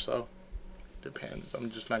list or so. Depends. I'm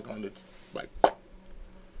just not going to, like,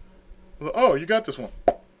 oh, you got this one.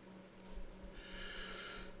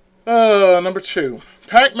 Number 2.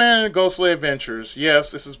 Pac-Man and Ghostly Adventures.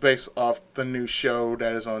 Yes, this is based off the new show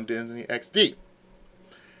that is on Disney XD.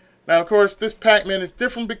 Now, of course, this Pac-Man is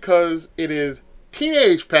different because it is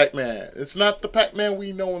teenage Pac-Man. It's not the Pac-Man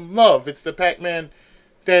we know and love. It's the Pac-Man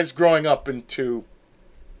that's growing up into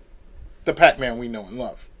the Pac-Man we know and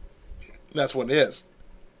love. That's what it is.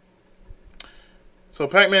 So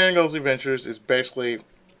Pac-Man and Ghostly Adventures is basically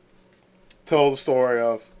told the story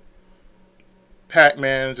of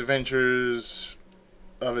Pac-Man's adventures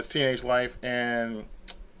of his teenage life, and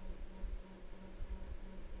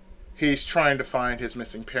he's trying to find his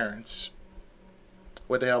missing parents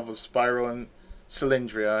with the help of Spyro and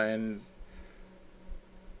Cylindria and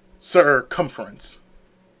Circumference.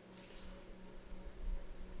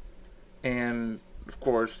 and of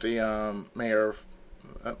course the mayor,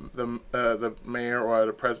 the mayor or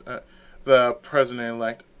the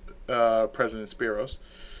president-elect, President Spiros.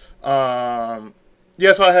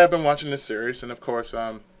 Yes, I have been watching this series, and of course,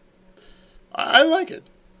 I like it.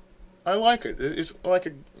 I like it. It's like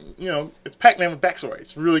it's Pac-Man with backstory.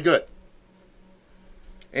 It's really good.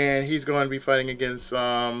 And he's going to be fighting against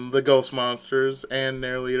the ghost monsters and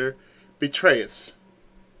their leader, Betrayus.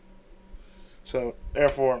 So,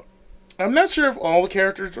 therefore, I'm not sure if all the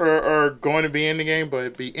characters are going to be in the game, but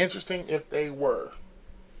it'd be interesting if they were.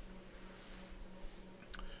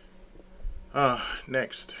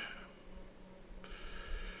 Next.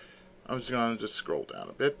 I'm just going to scroll down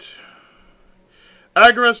a bit.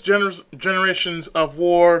 Agorist Generations of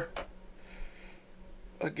War.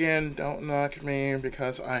 Again, don't knock me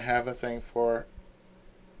because I have a thing for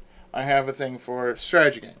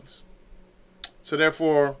strategy games. So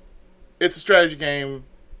therefore, it's a strategy game.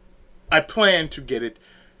 I plan to get it.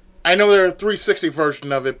 I know there's a 360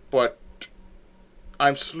 version of it, but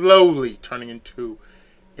I'm slowly turning into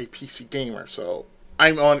a PC gamer. So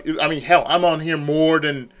I'm on here more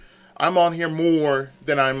than I'm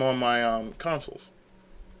on my consoles.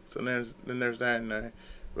 So there's that, and I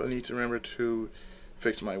really need to remember to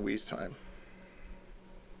fix my Wii's time.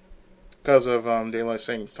 Because of daylight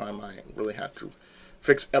savings time, I really have to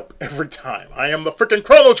fix up every time. I am the freaking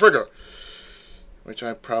Chrono Trigger, which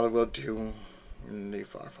I probably will do in the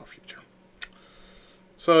far future.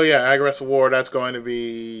 So yeah, Agorist War. That's going to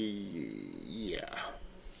be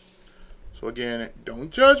So again, don't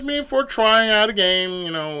judge me for trying out a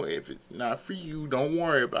game. If it's not for you, don't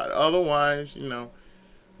worry about it. Otherwise,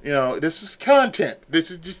 this is content. This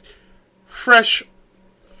is just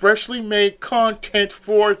freshly made content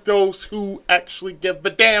for those who actually give a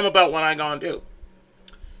damn about what I'm gonna do.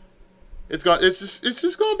 It's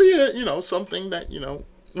just gonna be something that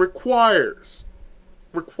requires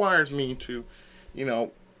me to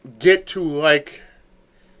get to like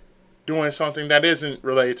doing something that isn't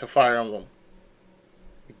related to Fire Emblem.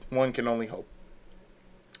 One can only hope.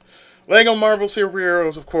 Lego Marvel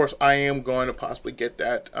Superheroes, of course, I am going to possibly get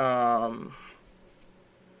that.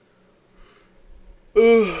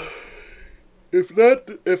 If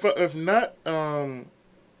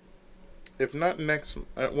not next,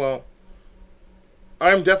 well,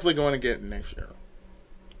 I'm definitely going to get it next year.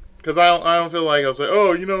 Because I don't feel like I'll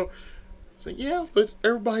say, yeah, but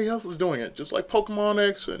everybody else is doing it. Just like Pokemon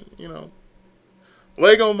X and,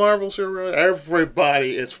 Lego Marvel Superheroes,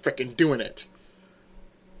 everybody is freaking doing it.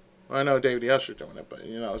 I know David Usher doing it, but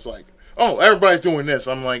it's like, oh, everybody's doing this.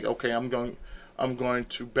 I'm like, okay, I'm going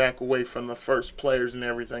to back away from the first players and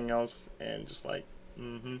everything else, and just like,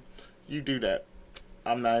 you do that.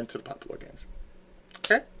 I'm not into the popular games.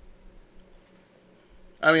 Okay.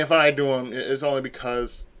 I mean, if I do them, it's only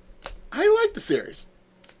because I like the series.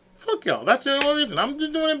 Fuck y'all. That's the only reason. I'm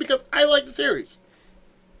just doing it because I like the series.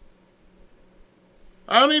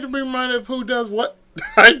 I don't need to be reminded of who does what.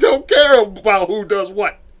 I don't care about who does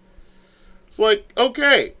what. It's like,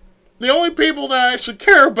 okay, the only people that I should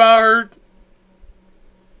care about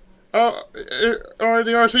are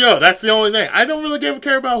the RCO. That's the only thing. I don't really give a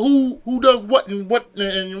care about who does what and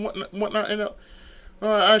whatnot.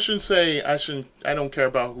 I shouldn't say I don't care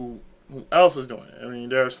about who else is doing it. I mean,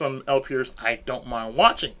 there are some LPers I don't mind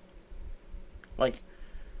watching, like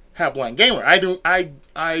Half-Blind Gamer. I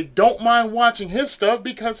don't mind watching his stuff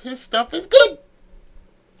because his stuff is good.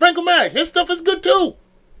 Franco-Matic, his stuff is good too.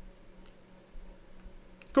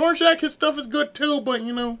 Kornshak, his stuff is good too, but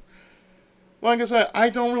like I said, I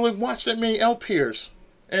don't really watch that many LPers.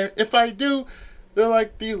 And if I do, they're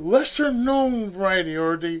like the lesser known variety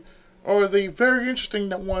or the very interesting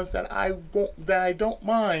ones that I don't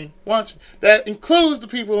mind watching. That includes the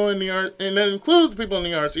people in the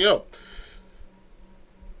RCO.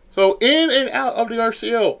 So in and out of the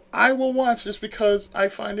RCO, I will watch just because I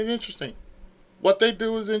find it interesting. What they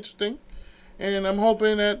do is interesting, and I'm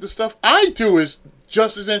hoping that the stuff I do is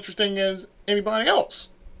just as interesting as anybody else.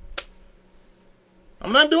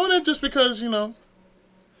 I'm not doing it just because, I'm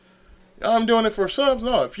doing it for subs.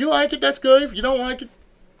 No, if you like it, that's good. If you don't like it,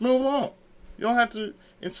 move along. You don't have to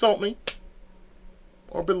insult me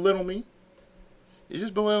or belittle me. You're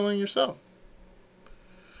just belittling yourself.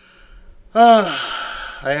 I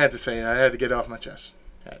had to say it. I had to get it off my chest.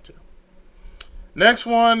 Had to. Next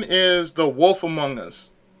one is The Wolf Among Us.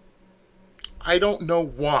 I don't know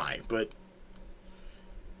why, but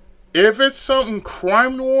if it's something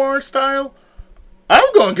crime noir style,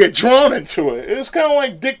 I'm going to get drawn into it. It's kind of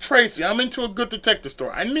like Dick Tracy. I'm into a good detective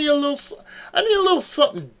story. I need a little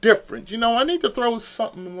something different. I need to throw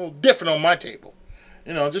something a little different on my table.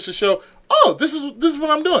 Just to show, oh, this is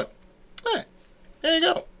what I'm doing. Hey, there you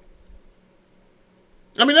go.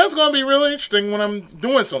 I mean, that's going to be really interesting when I'm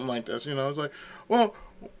doing something like this. You know, it's like, well,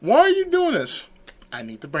 why are you doing this? I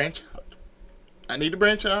need to branch out. I need to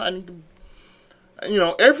branch out. I need to, you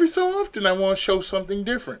know, every so often I want to show something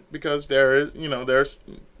different because there is, you know, there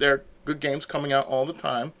are good games coming out all the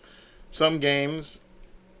time. Some games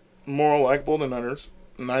more likable than others,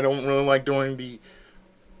 and I don't really like doing the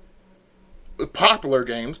popular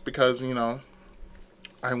games because, you know,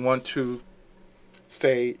 I want to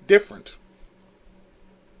stay different.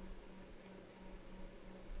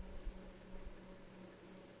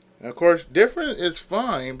 And of course, different is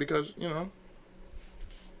fine because, you know,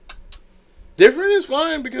 different is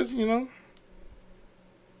fine because, you know,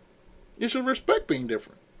 you should respect being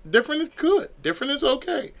different. Different is good. Different is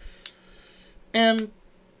okay. And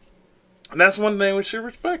that's one thing we should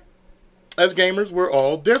respect. As gamers, we're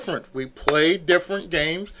all different. We play different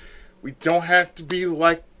games. We don't have to be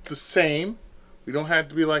like the same. We don't have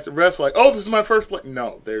to be like the rest, like, oh, this is my first play.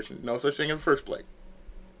 No, there's no such thing as first play.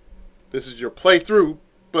 This is your playthrough,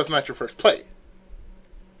 but it's not your first play.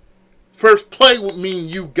 First play would mean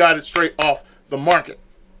you got it straight off the market.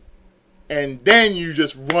 And then you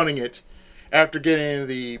just running it after getting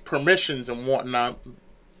the permissions and whatnot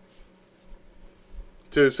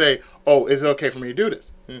to say, oh, is it okay for me to do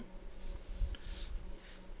this?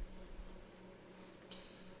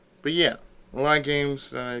 But yeah, a lot of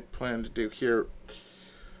games that I plan to do here,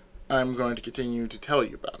 I'm going to continue to tell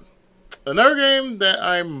you about. Another game that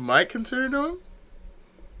I might consider doing,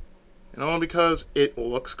 and only because it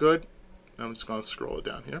looks good, I'm just going to scroll it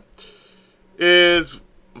down here, is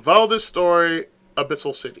Valda's Story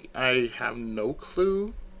Abyssal City. I have no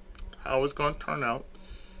clue how it's going to turn out,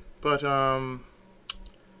 but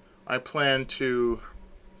I plan to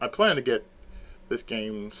get this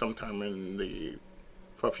game sometime in the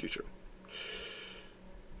far future.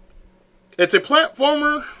 It's a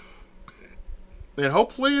platformer, and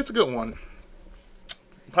hopefully it's a good one.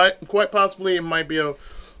 Quite possibly it might be a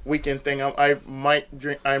weekend thing. I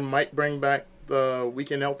might bring back the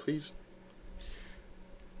weekend LPs.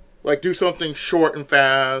 Like, do something short and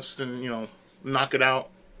fast and, you know, knock it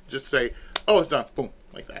out. Just say, oh, it's done. Boom.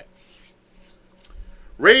 Like that.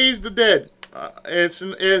 Raise the Dead.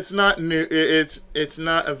 It's not new. It's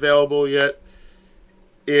not available yet.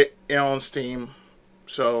 It on Steam.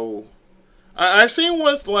 So I've seen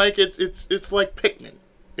what's like. It's like Pikmin.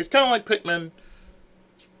 It's kind of like Pikmin,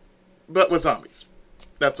 but with zombies.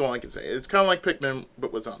 That's all I can say. It's kind of like Pikmin,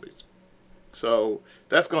 but with zombies. So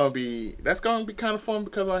that's gonna be kind of fun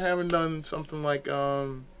because I haven't done something like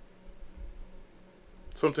a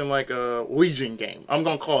Legion game. I'm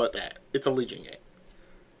gonna call it that. It's a Legion game.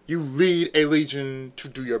 You lead a Legion to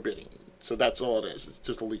do your bidding. So that's all it is. It's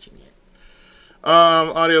just a Legion game.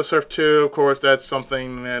 Audio Surf 2, of course, that's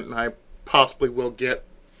something that I possibly will get.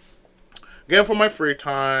 Again, for my free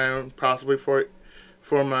time, possibly for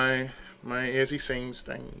my As He Sings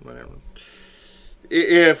thing, whatever.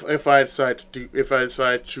 If I decide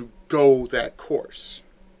to go that course.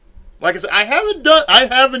 Like I said, I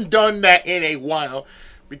haven't done that in a while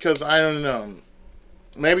because I don't know.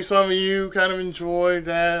 Maybe some of you kind of enjoy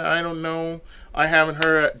that. I don't know. I haven't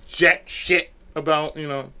heard jack shit about, you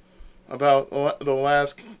know, about the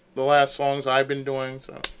last songs I've been doing.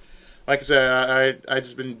 So, like I said, I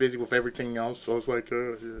just been busy with everything else. So it's like,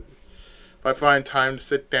 if I find time to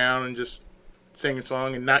sit down and just sing a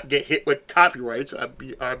song and not get hit with copyrights, I'd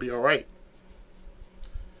be all right.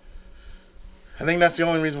 I think that's the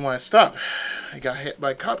only reason why I stopped. I got hit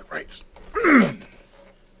by copyrights.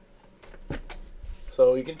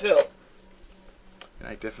 So you can tell. And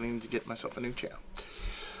I definitely need to get myself a new channel.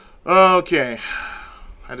 Okay.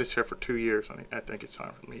 I had this here for 2 years. I think it's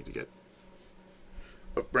time for me to get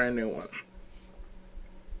a brand new one.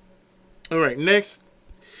 Alright, next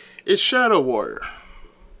is Shadow Warrior.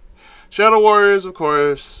 Shadow Warrior is, of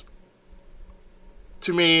course,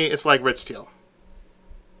 to me, it's like Red Steel.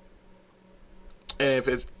 And if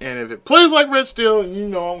it plays like Red Steel, you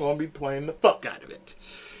know I'm gonna be playing the fuck out of it.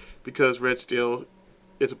 Because Red Steel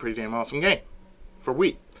is a pretty damn awesome game for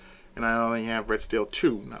Wii. And I only have Red Steel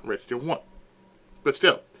 2, not Red Steel 1. But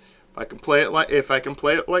still, if I can play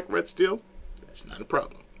it like Red Steel, that's not a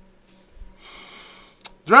problem.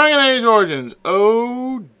 Dragon Age Origins.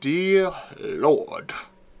 Oh dear Lord.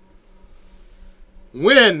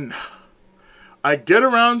 When I get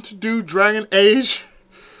around to do Dragon Age,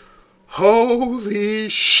 holy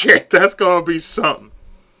shit, that's gonna be something.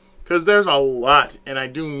 Because there's a lot, and I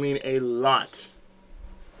do mean a lot,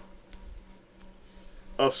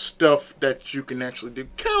 of stuff that you can actually do.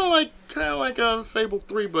 Kind of like Fable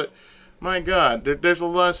 3, but My God, there's a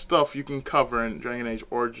lot of stuff you can cover in Dragon Age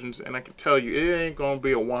Origins, and I can tell you, it ain't going to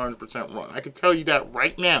be a 100% run. I can tell you that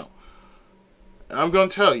right now. I'm going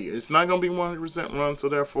to tell you, it's not going to be 100% run, so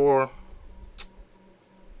therefore,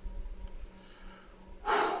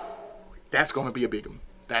 that's going to be a big one.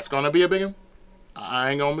 That's going to be a big one.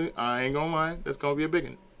 I ain't going to lie, that's going to be a big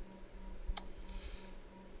one.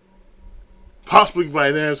 Possibly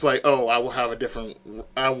by then, it's like, oh, I will have a different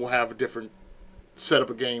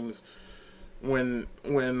setup of games when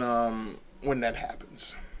that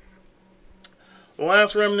happens. The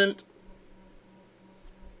Last Remnant,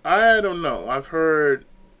 I don't know. I've heard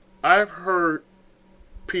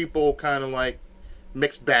people kind of like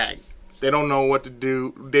mixed bag. They don't know what to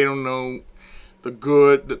do. They don't know the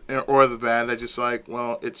good or the bad. They're just like,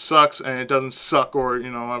 well, it sucks and it doesn't suck, or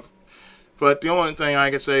but the only thing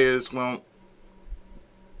I can say is, well,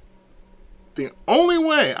 the only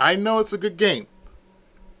way I know it's a good game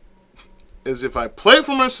is if I play it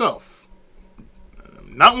for myself.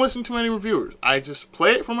 I'm not listening to any reviewers. I just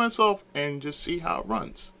play it for myself and just see how it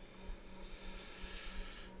runs.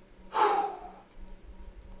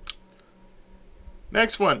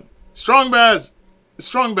 Next one. Strong Bad,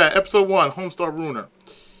 Episode 1, Homestar Ruiner.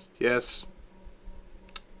 Yes.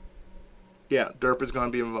 Yeah, Derp is going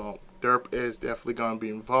to be involved. Derp is definitely going to be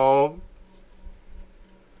involved.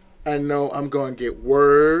 I know I'm going to get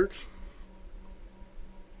words.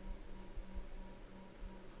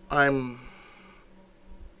 I'm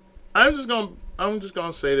just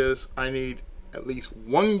gonna say this. I need at least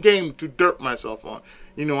one game to derp myself on.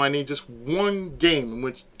 I need just one game,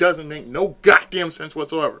 which doesn't make no goddamn sense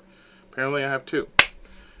whatsoever. Apparently I have two.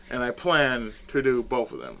 And I plan to do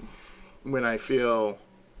both of them when I feel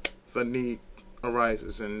the need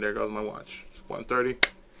arises. And there goes my watch. It's 1:30.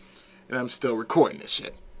 And I'm still recording this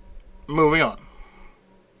shit. Moving on.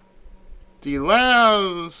 The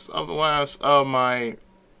last of my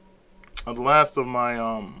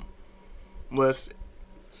list.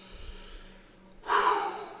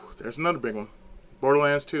 There's another big one.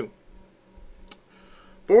 Borderlands 2.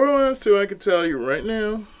 Borderlands 2, I can tell you right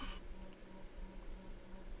now.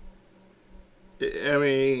 I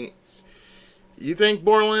mean, you think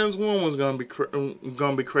Borderlands 1 was gonna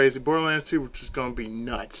be crazy? Borderlands 2 was just gonna be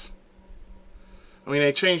nuts. I mean,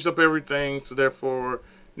 they changed up everything, so therefore,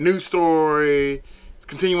 new story. It's a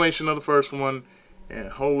continuation of the first one. And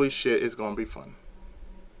holy shit, it's going to be fun.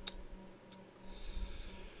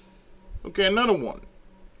 Okay, another one.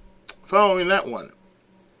 Following that one.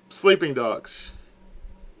 Sleeping Dogs.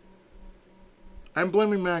 I'm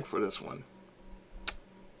blaming Mac for this one.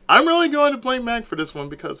 I'm really going to blame Mac for this one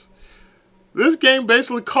because this game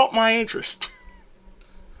basically caught my interest.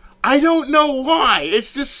 I don't know why.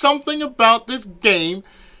 It's just something about this game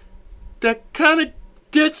that kind of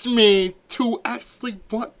gets me to actually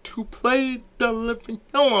want to play the living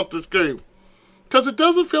hell out this game. Because it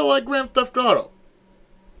doesn't feel like Grand Theft Auto.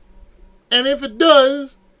 And if it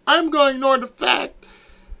does, I'm going to ignore the fact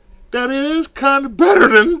that it is kind of better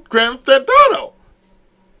than Grand Theft Auto.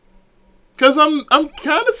 Because I'm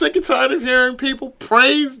kind of sick and tired of hearing people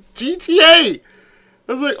praise GTA.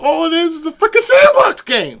 It's like, all it is a freaking sandbox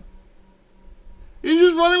game. You're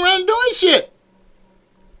just running around doing shit.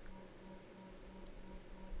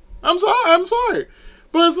 I'm sorry.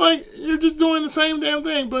 But it's like, you're just doing the same damn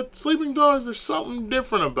thing. But Sleeping Dogs, there's something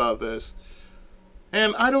different about this.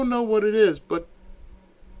 And I don't know what it is, but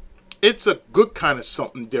it's a good kind of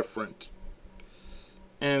something different.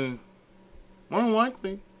 And more than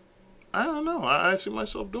likely, I don't know. I see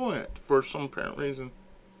myself doing it for some apparent reason.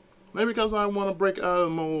 Maybe because I want to break out of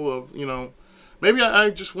the mold of, maybe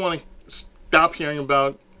I just want to stop hearing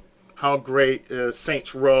about how great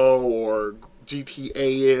Saints Row or GTA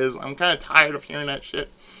is. I'm kind of tired of hearing that shit.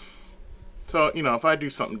 So, if I do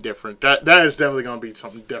something different, that is definitely going to be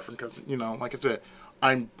something different because, like I said,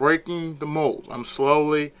 I'm breaking the mold. I'm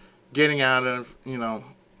slowly getting out of,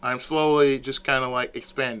 I'm slowly just kind of like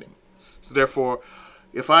expanding. So therefore,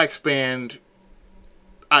 if I expand,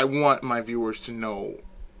 I want my viewers to know,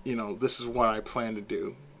 this is what I plan to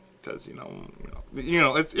do. Because,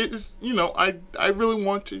 I really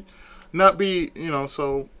want to not be,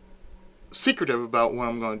 so secretive about what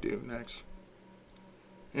I'm going to do next.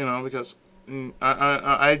 Because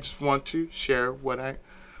I just want to share what I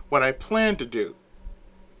plan to do.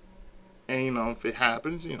 And, if it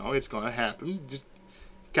happens, it's going to happen. Just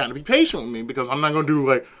kind of be patient with me because I'm not going to do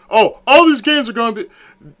like, oh, all these games are going to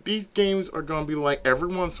be like every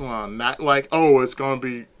once in a while. Not like, oh, it's going to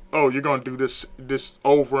be, oh, you're going to do this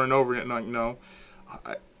over and over again. Like, no.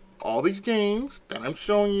 All these games that I'm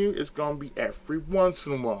showing you is going to be every once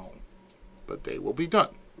in a while. But they will be done.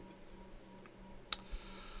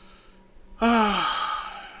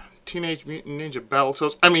 Teenage Mutant Ninja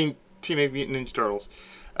Battletoads. I mean, Teenage Mutant Ninja Turtles.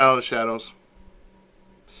 Out of the Shadows.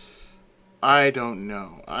 I don't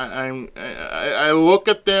know. I look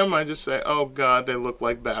at them, I just say, oh god, they look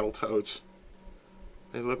like Battletoads.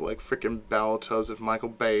 They look like freaking Battletoads if Michael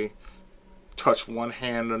Bay touched one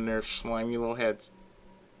hand on their slimy little heads.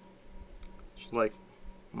 It's like,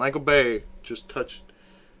 Michael Bay just touched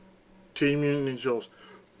Teenage Mutant Ninja Turtles.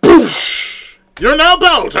 Poosh! You're now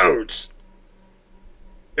Battletoads!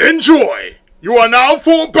 Enjoy! You are now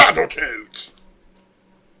 4 Battletoads!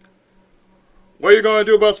 What are you going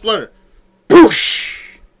to do about Splinter?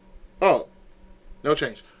 Boosh! Oh, no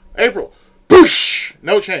change. April. Boosh!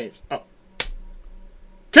 No change. Oh.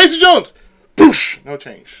 Casey Jones. Boosh! No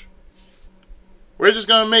change. We're just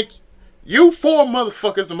gonna make you 4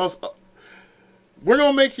 motherfuckers the most. We're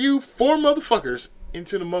gonna make you 4 motherfuckers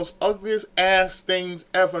into the most ugliest ass things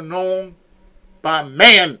ever known by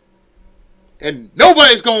man, and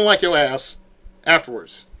nobody's gonna like your ass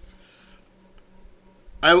afterwards.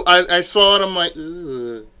 I saw it. I'm like,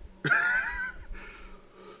 ugh.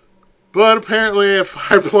 But apparently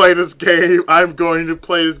if I play this game, I'm going to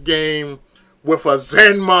play this game with a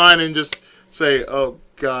zen mind and just say, oh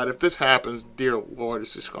god, if this happens, dear lord,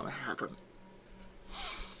 it's just going to happen.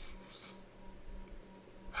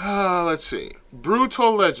 Let's see.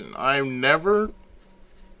 Brutal Legend.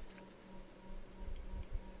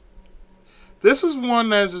 This is one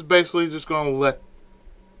that's just basically just going to let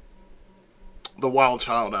the wild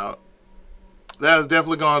child out. That is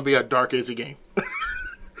definitely going to be a dark, easy game.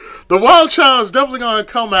 The Wild Child is definitely going to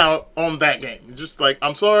come out on that game. Just like,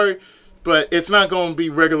 I'm sorry, but it's not going to be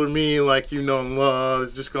regular me like you know and love.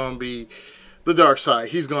 It's just going to be the dark side.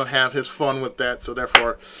 He's going to have his fun with that. So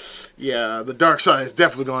therefore, yeah, the dark side is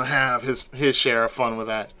definitely going to have his share of fun with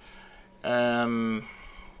that.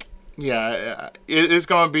 Yeah, it's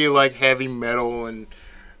going to be like heavy metal and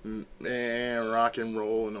rock and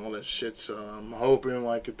roll and all that shit. So I'm hoping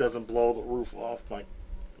like it doesn't blow the roof off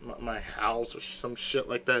my house or some shit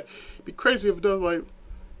like that. It'd be crazy if it does, like,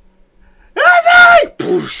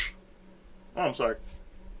 poosh! Oh, I'm sorry.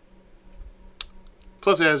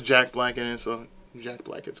 Plus it has Jack Black in it, so Jack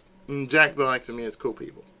Black to me is cool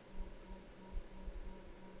people.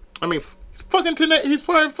 I mean, he's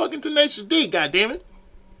part of fucking Tenacious D, goddammit.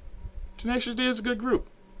 Tenacious D is a good group.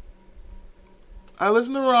 I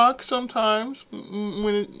listen to rock sometimes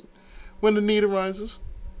when the need arises.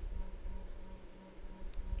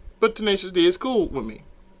 But Tenacious D is cool with me.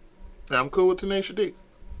 I'm cool with Tenacious D.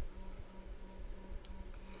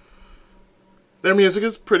 Their music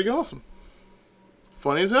is pretty awesome.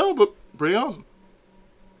 Funny as hell, but pretty awesome.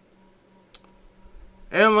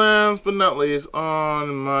 And last but not least,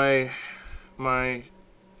 on my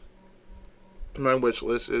wish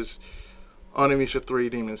list is Onimusha 3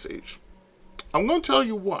 Demon Siege. I'm going to tell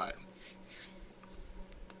you why.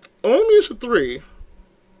 Onimusha 3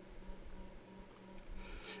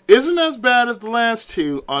 isn't as bad as the last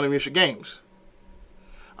 2 Onimusha games.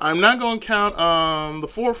 I'm not going to count the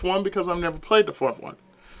 4th one because I've never played the 4th one.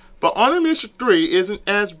 But Onimusha 3 isn't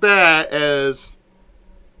as bad as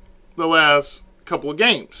the last couple of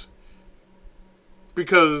games.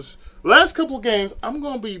 Because the last couple of games, I'm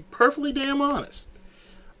going to be perfectly damn honest,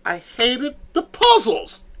 I hated the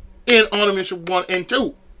puzzles in Onimusha 1 and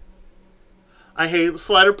 2. I hated the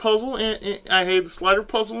slider puzzle and I hated the slider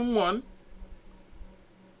puzzle in 1.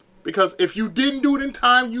 Because if you didn't do it in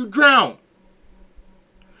time, you drown.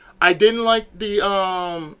 I didn't like the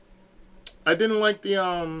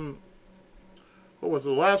what was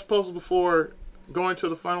the last puzzle before going to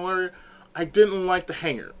the final area? I didn't like the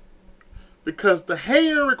hanger. Because the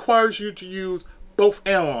hanger requires you to use both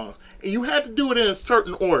analogs. And you had to do it in a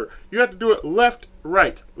certain order. You had to do it left,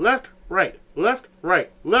 right, left, right, left,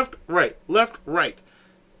 right, left, right, left, right.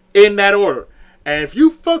 In that order. And if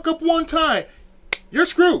you fuck up one time, you're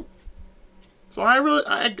screwed. So I really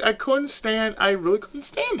couldn't stand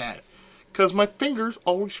that. Because my fingers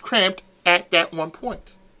always cramped at that one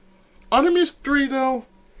point. Onimusha 3 though,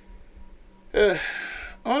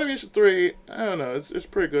 Onimusha 3, I don't know, it's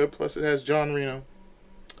pretty good. Plus it has John Reno.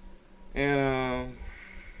 And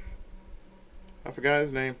I forgot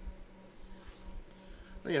his name.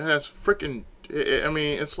 It has freaking, I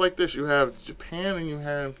mean, it's like this. You have Japan and you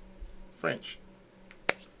have French.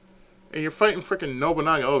 And you're fighting freaking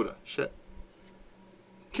Nobunaga Oda. Shit.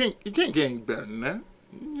 You can't get any better than that.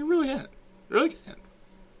 You really can't. You really can't.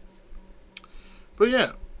 But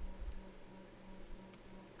yeah.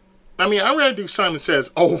 I mean, I'm ready to do Simon Says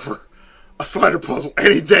over a slider puzzle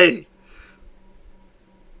any day.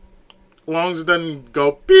 As long as it doesn't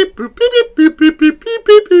go beep, boop, beep, beep, beep, beep, beep,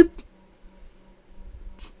 beep, beep.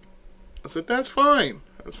 I said, that's fine.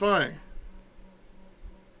 That's fine.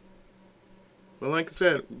 But like I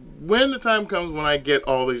said, when the time comes when I get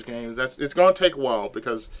all these games, it's going to take a while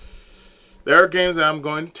because there are games that I'm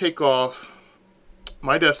going to take off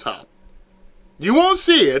my desktop. You won't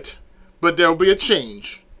see it, but there'll be a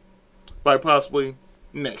change by possibly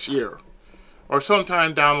next year or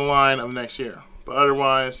sometime down the line of next year. But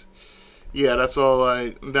otherwise, yeah, that's all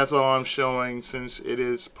I'm showing since it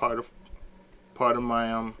is part of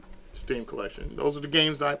my Steam collection. Those are the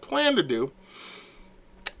games that I plan to do.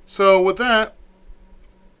 So with that,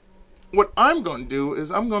 what I'm going to do is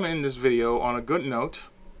I'm going to end this video on a good note.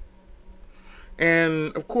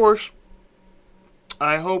 And of course,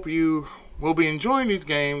 I hope you will be enjoying these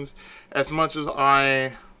games as much as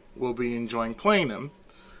I will be enjoying playing them.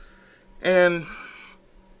 And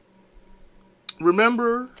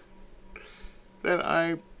remember that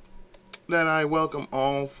I welcome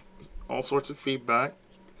all sorts of feedback.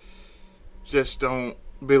 Just don't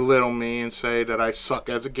belittle me and say that I suck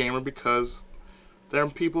as a gamer, because there are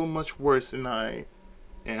people much worse than I,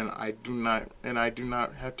 and I do not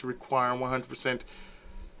have to require 100%.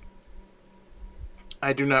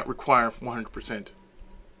 I do not require 100%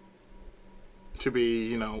 to be,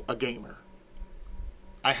 you know, a gamer.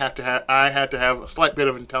 I have to have a slight bit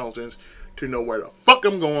of intelligence to know where the fuck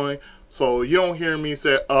I'm going, so you don't hear me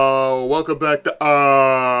say, "Oh, welcome back to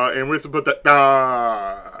and we're supposed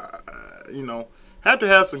to you know, have to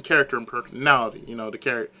have some character and personality, you know, to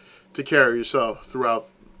carry yourself throughout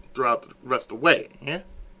the rest of the way, yeah?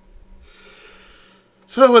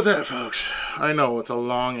 So with that, folks, I know it's a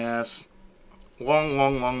long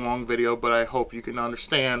video, but I hope you can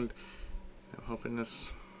understand. I'm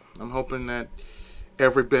hoping that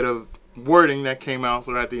every bit of wording that came out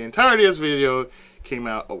throughout the entirety of this video came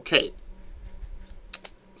out okay.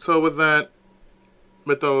 So with that,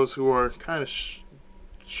 with those who are kind of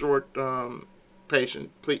short, patient,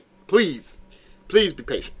 please be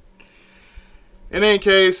patient. In any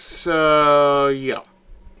case, yeah.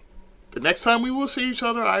 The next time we will see each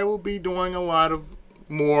other, I will be doing a lot of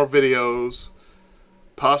more videos.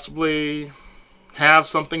 Possibly have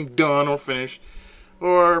something done or finished,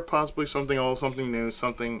 or possibly something old, something new,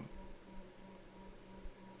 something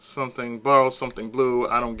borrowed, something blue.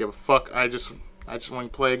 I don't give a fuck. I just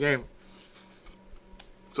want to play a game.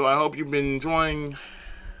 So I hope you've been enjoying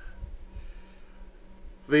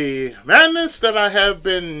the madness that I have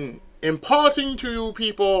been imparting to you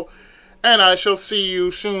people, and I shall see you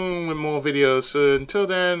soon with more videos. So until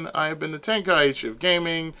then, I have been the Tenkai of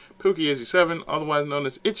Gaming, Pookie87, otherwise known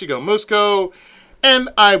as Ichigo Musco, and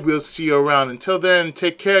I will see you around. Until then,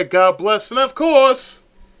 take care, God bless, and of course,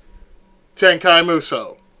 Tenkai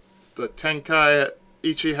Muso. The Tenkai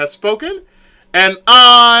Ichi has spoken, and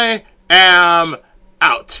I am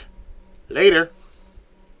out. Later.